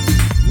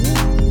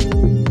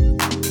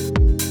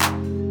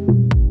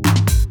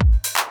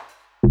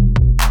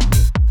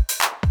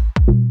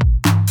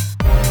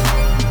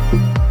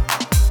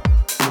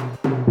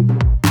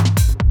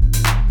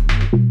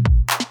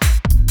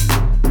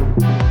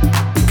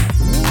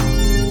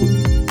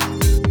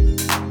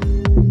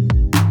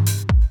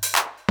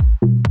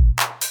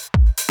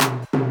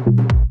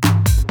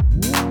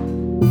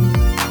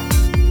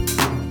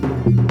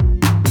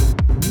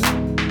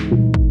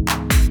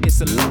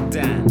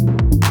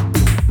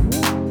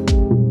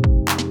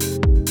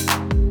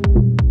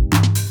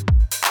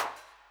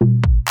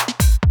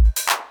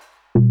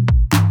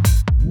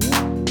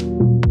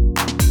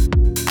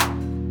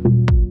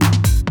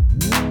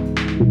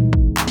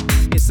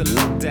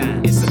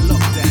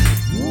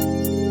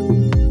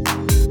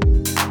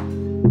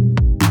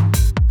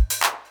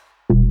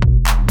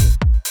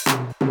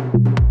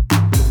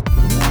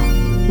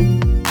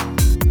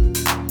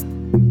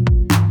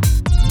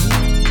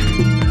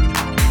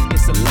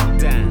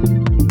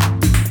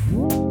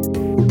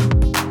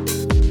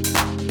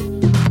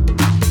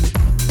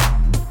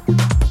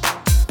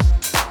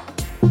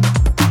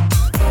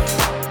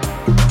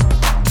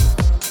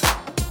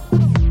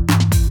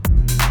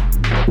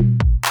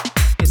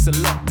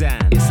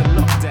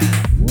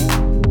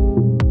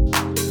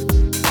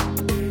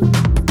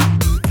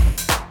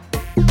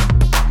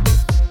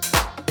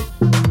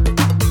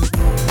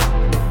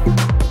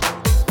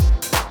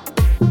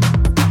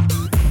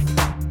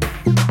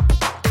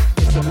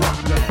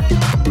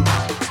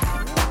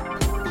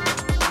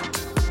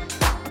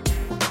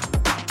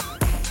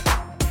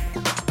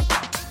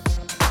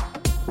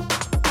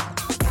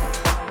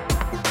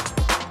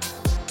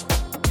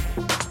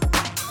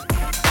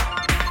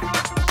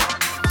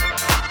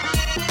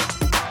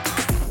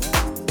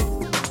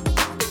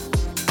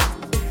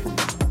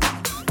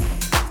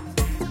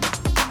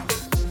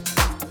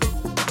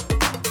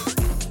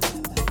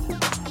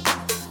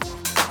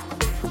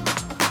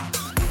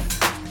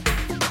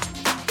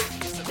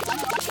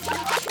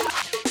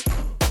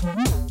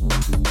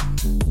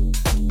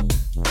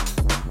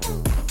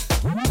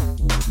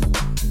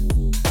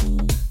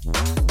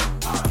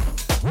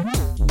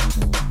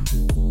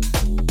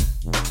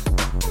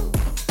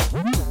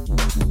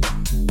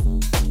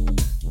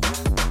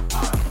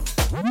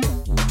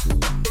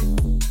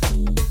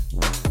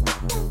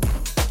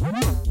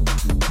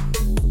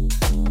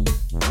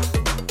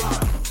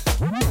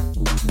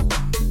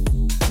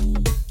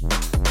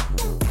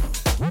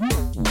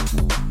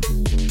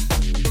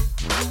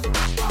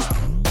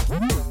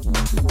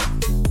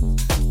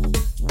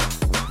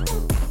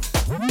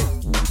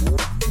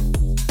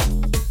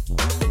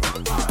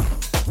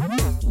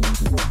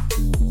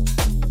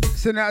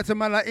 Send it out to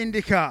man like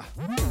Indica.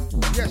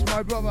 Yes,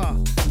 my brother.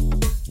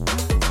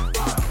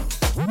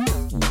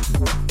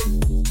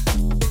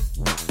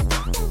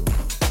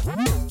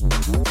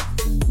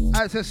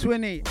 Out to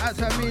Swinny, out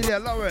to Amelia,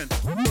 Lauren,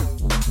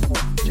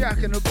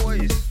 Jack and the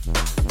boys.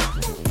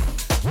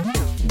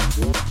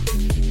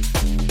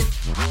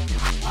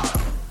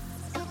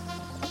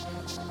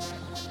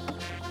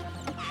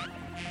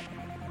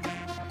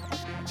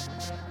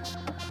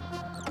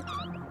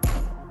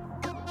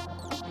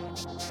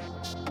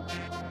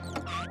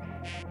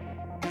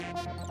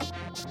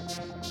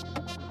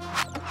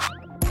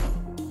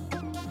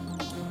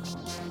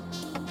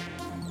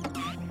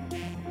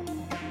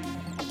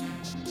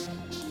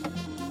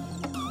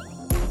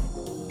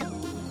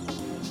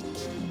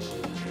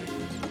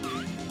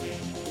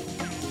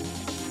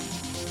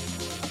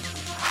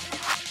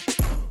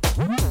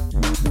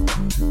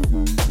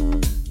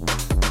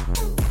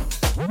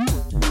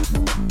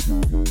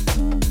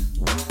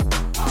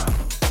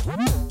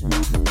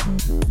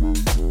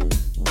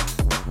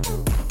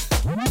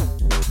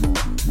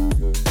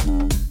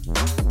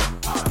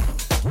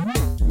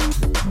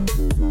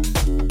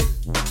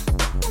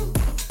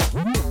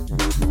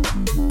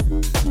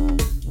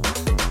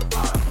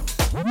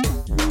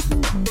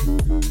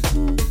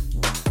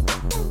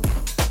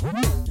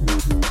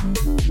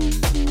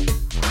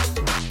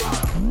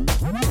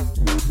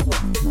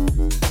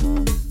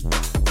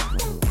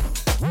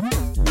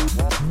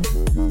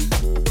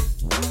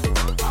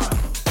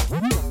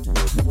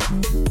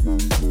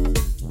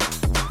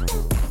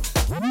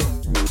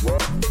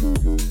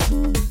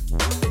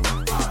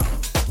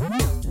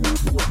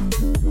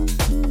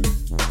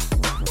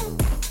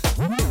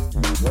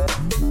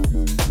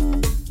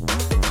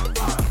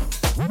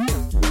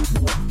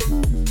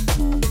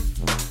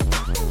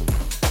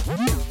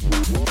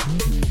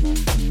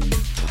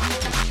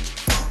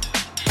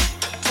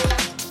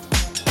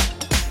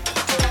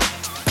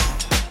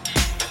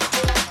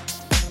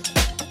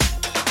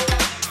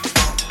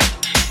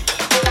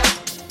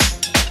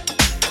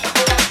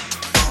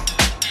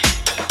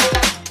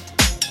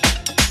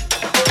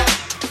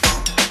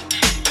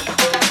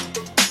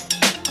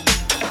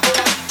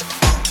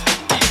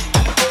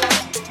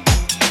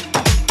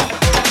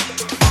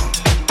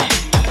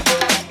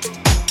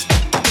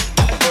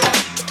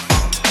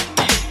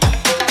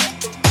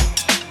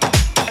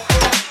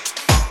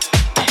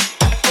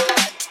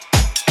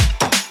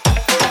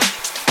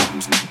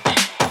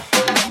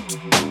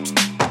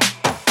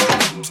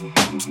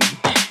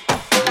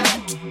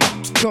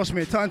 Trust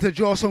me, time to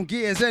draw some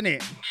gears,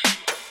 innit?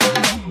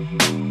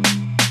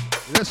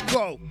 Let's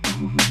go.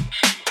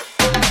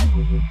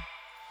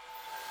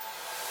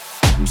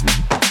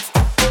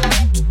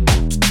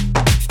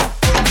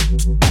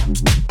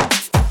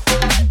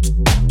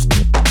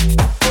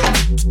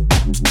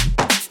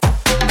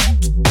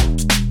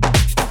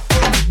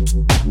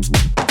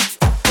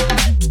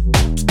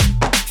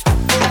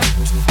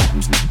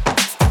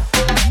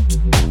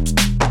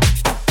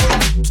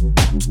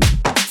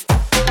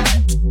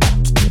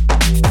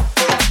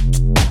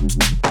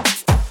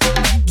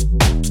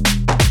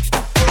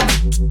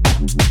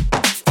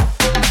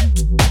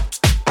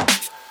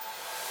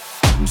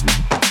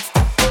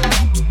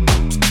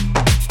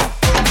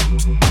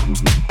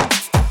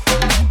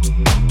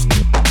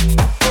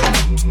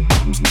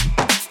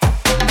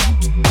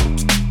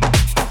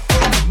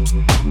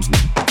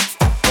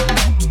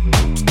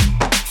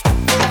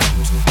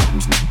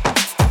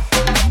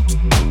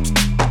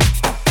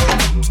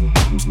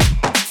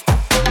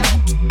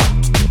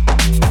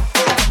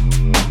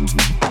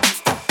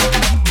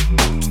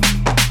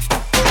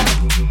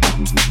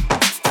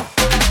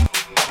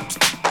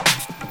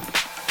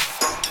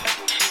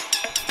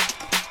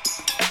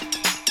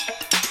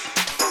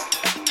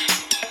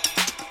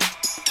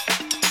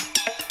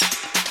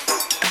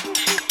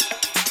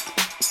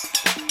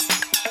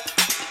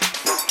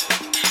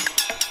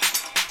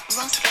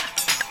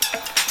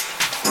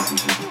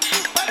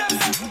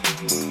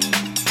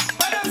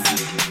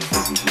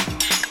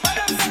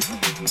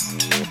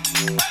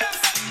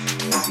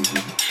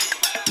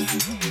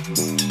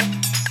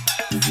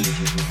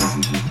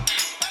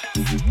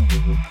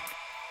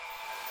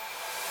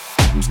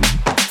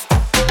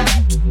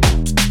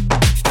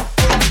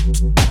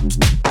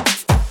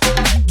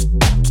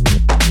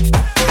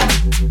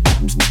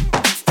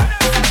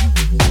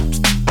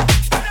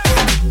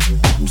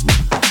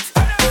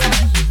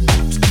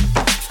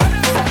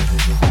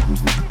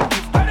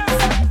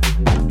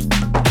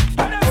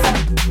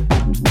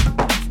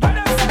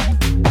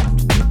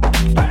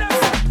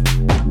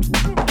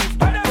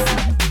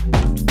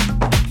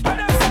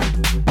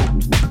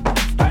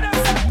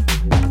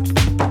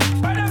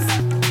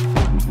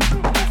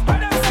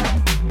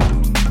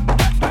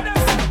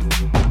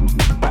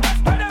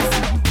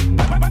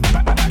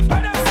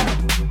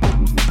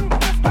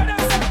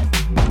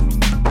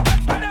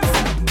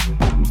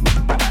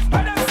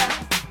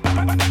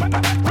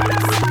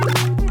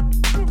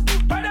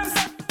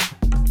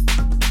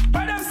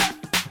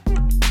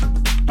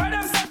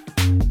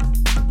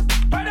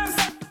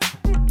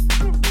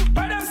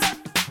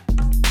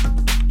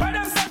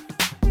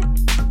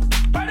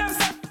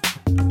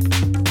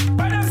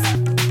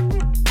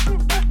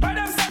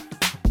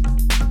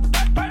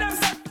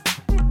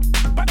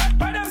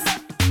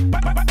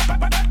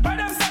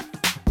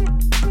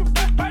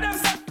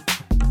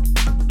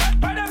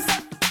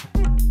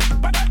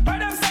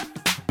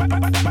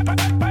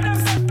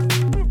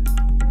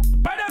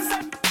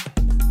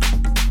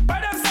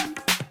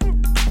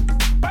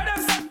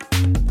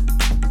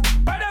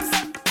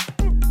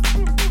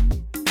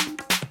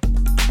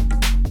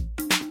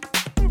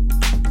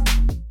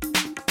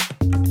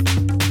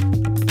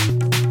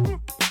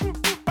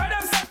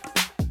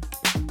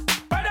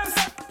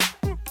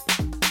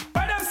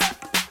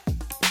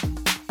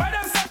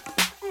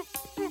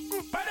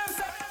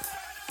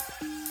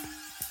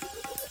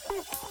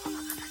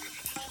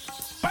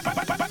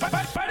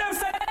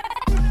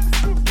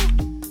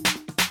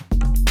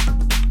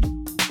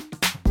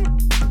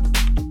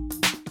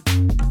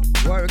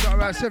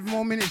 around 7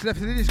 more minutes left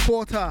in this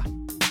quarter.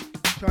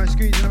 Try and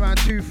squeeze in around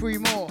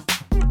 2-3 more.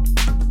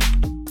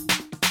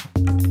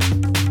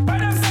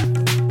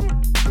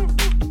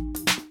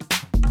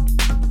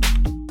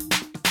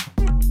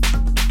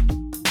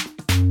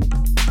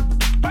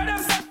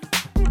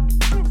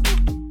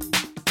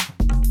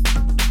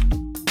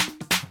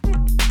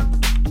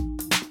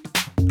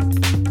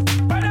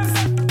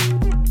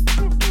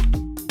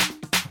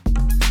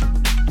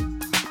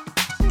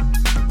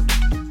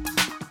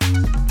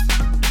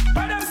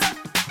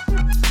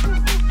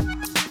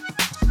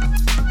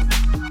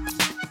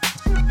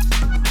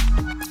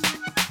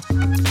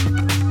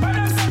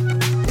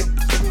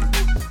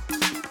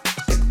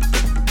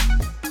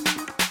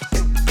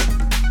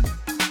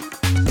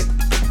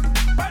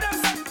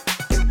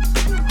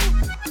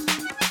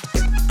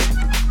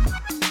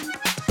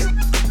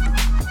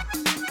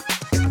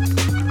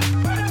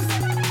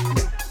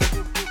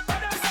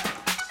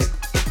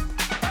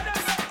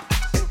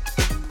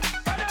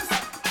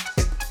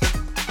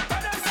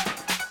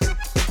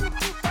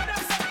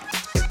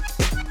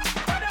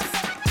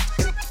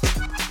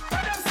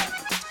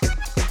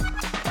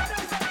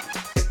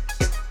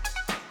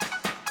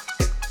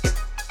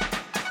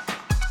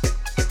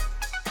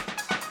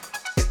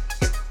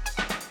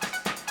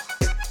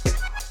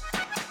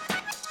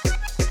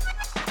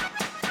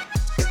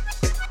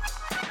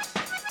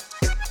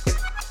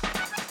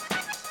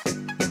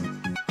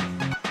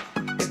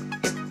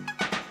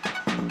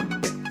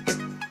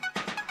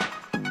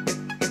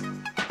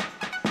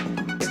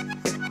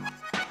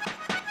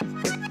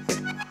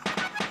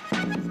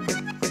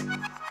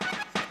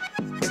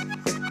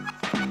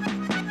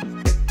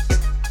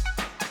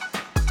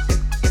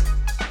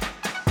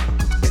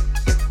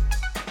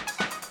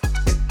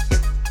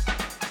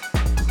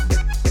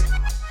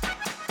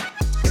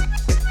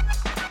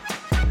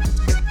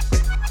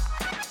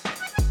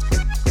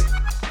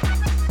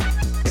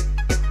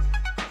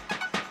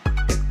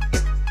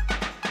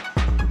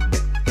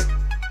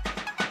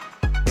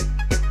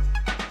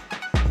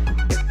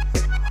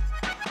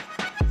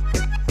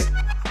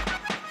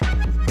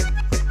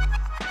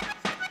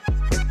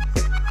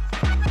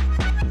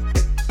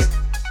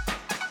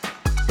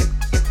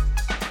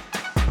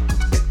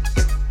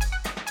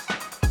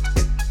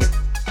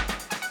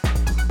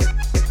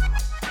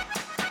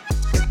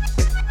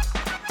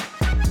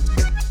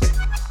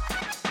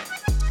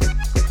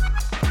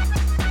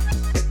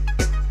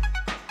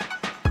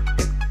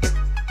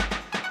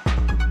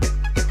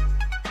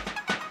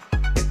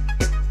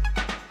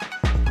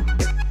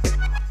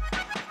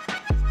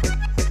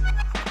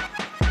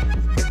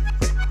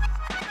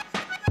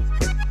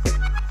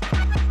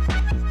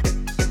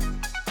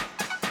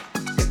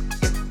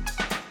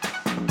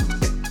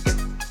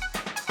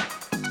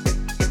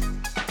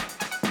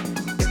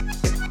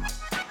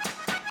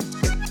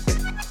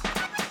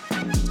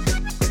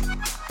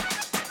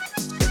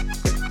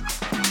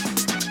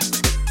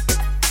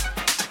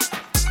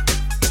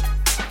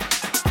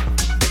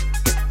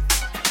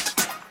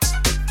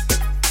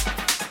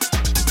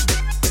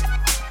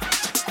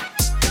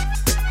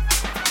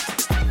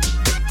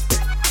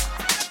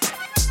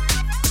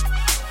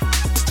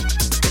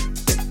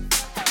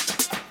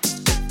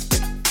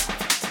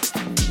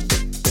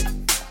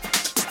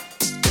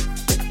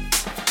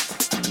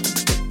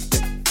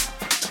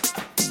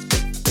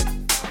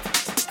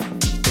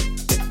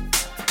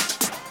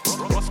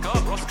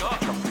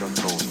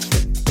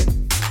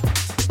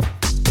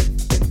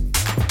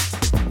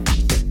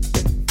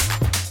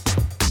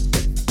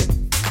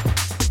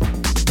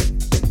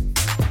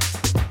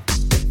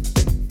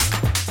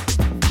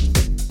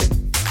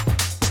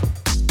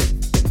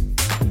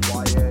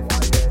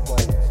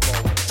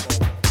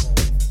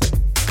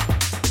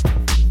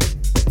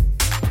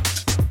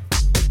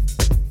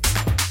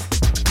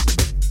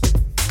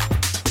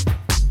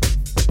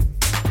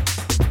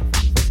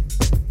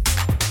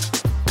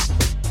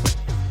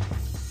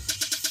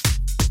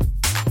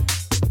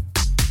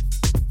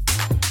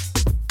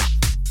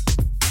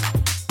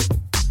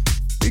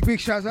 Big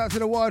shouts out to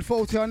the Wild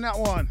 40 on that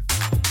one.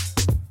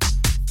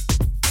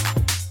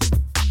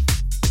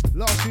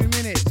 Last few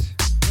minutes.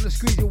 I'm gonna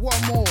squeeze you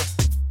one more.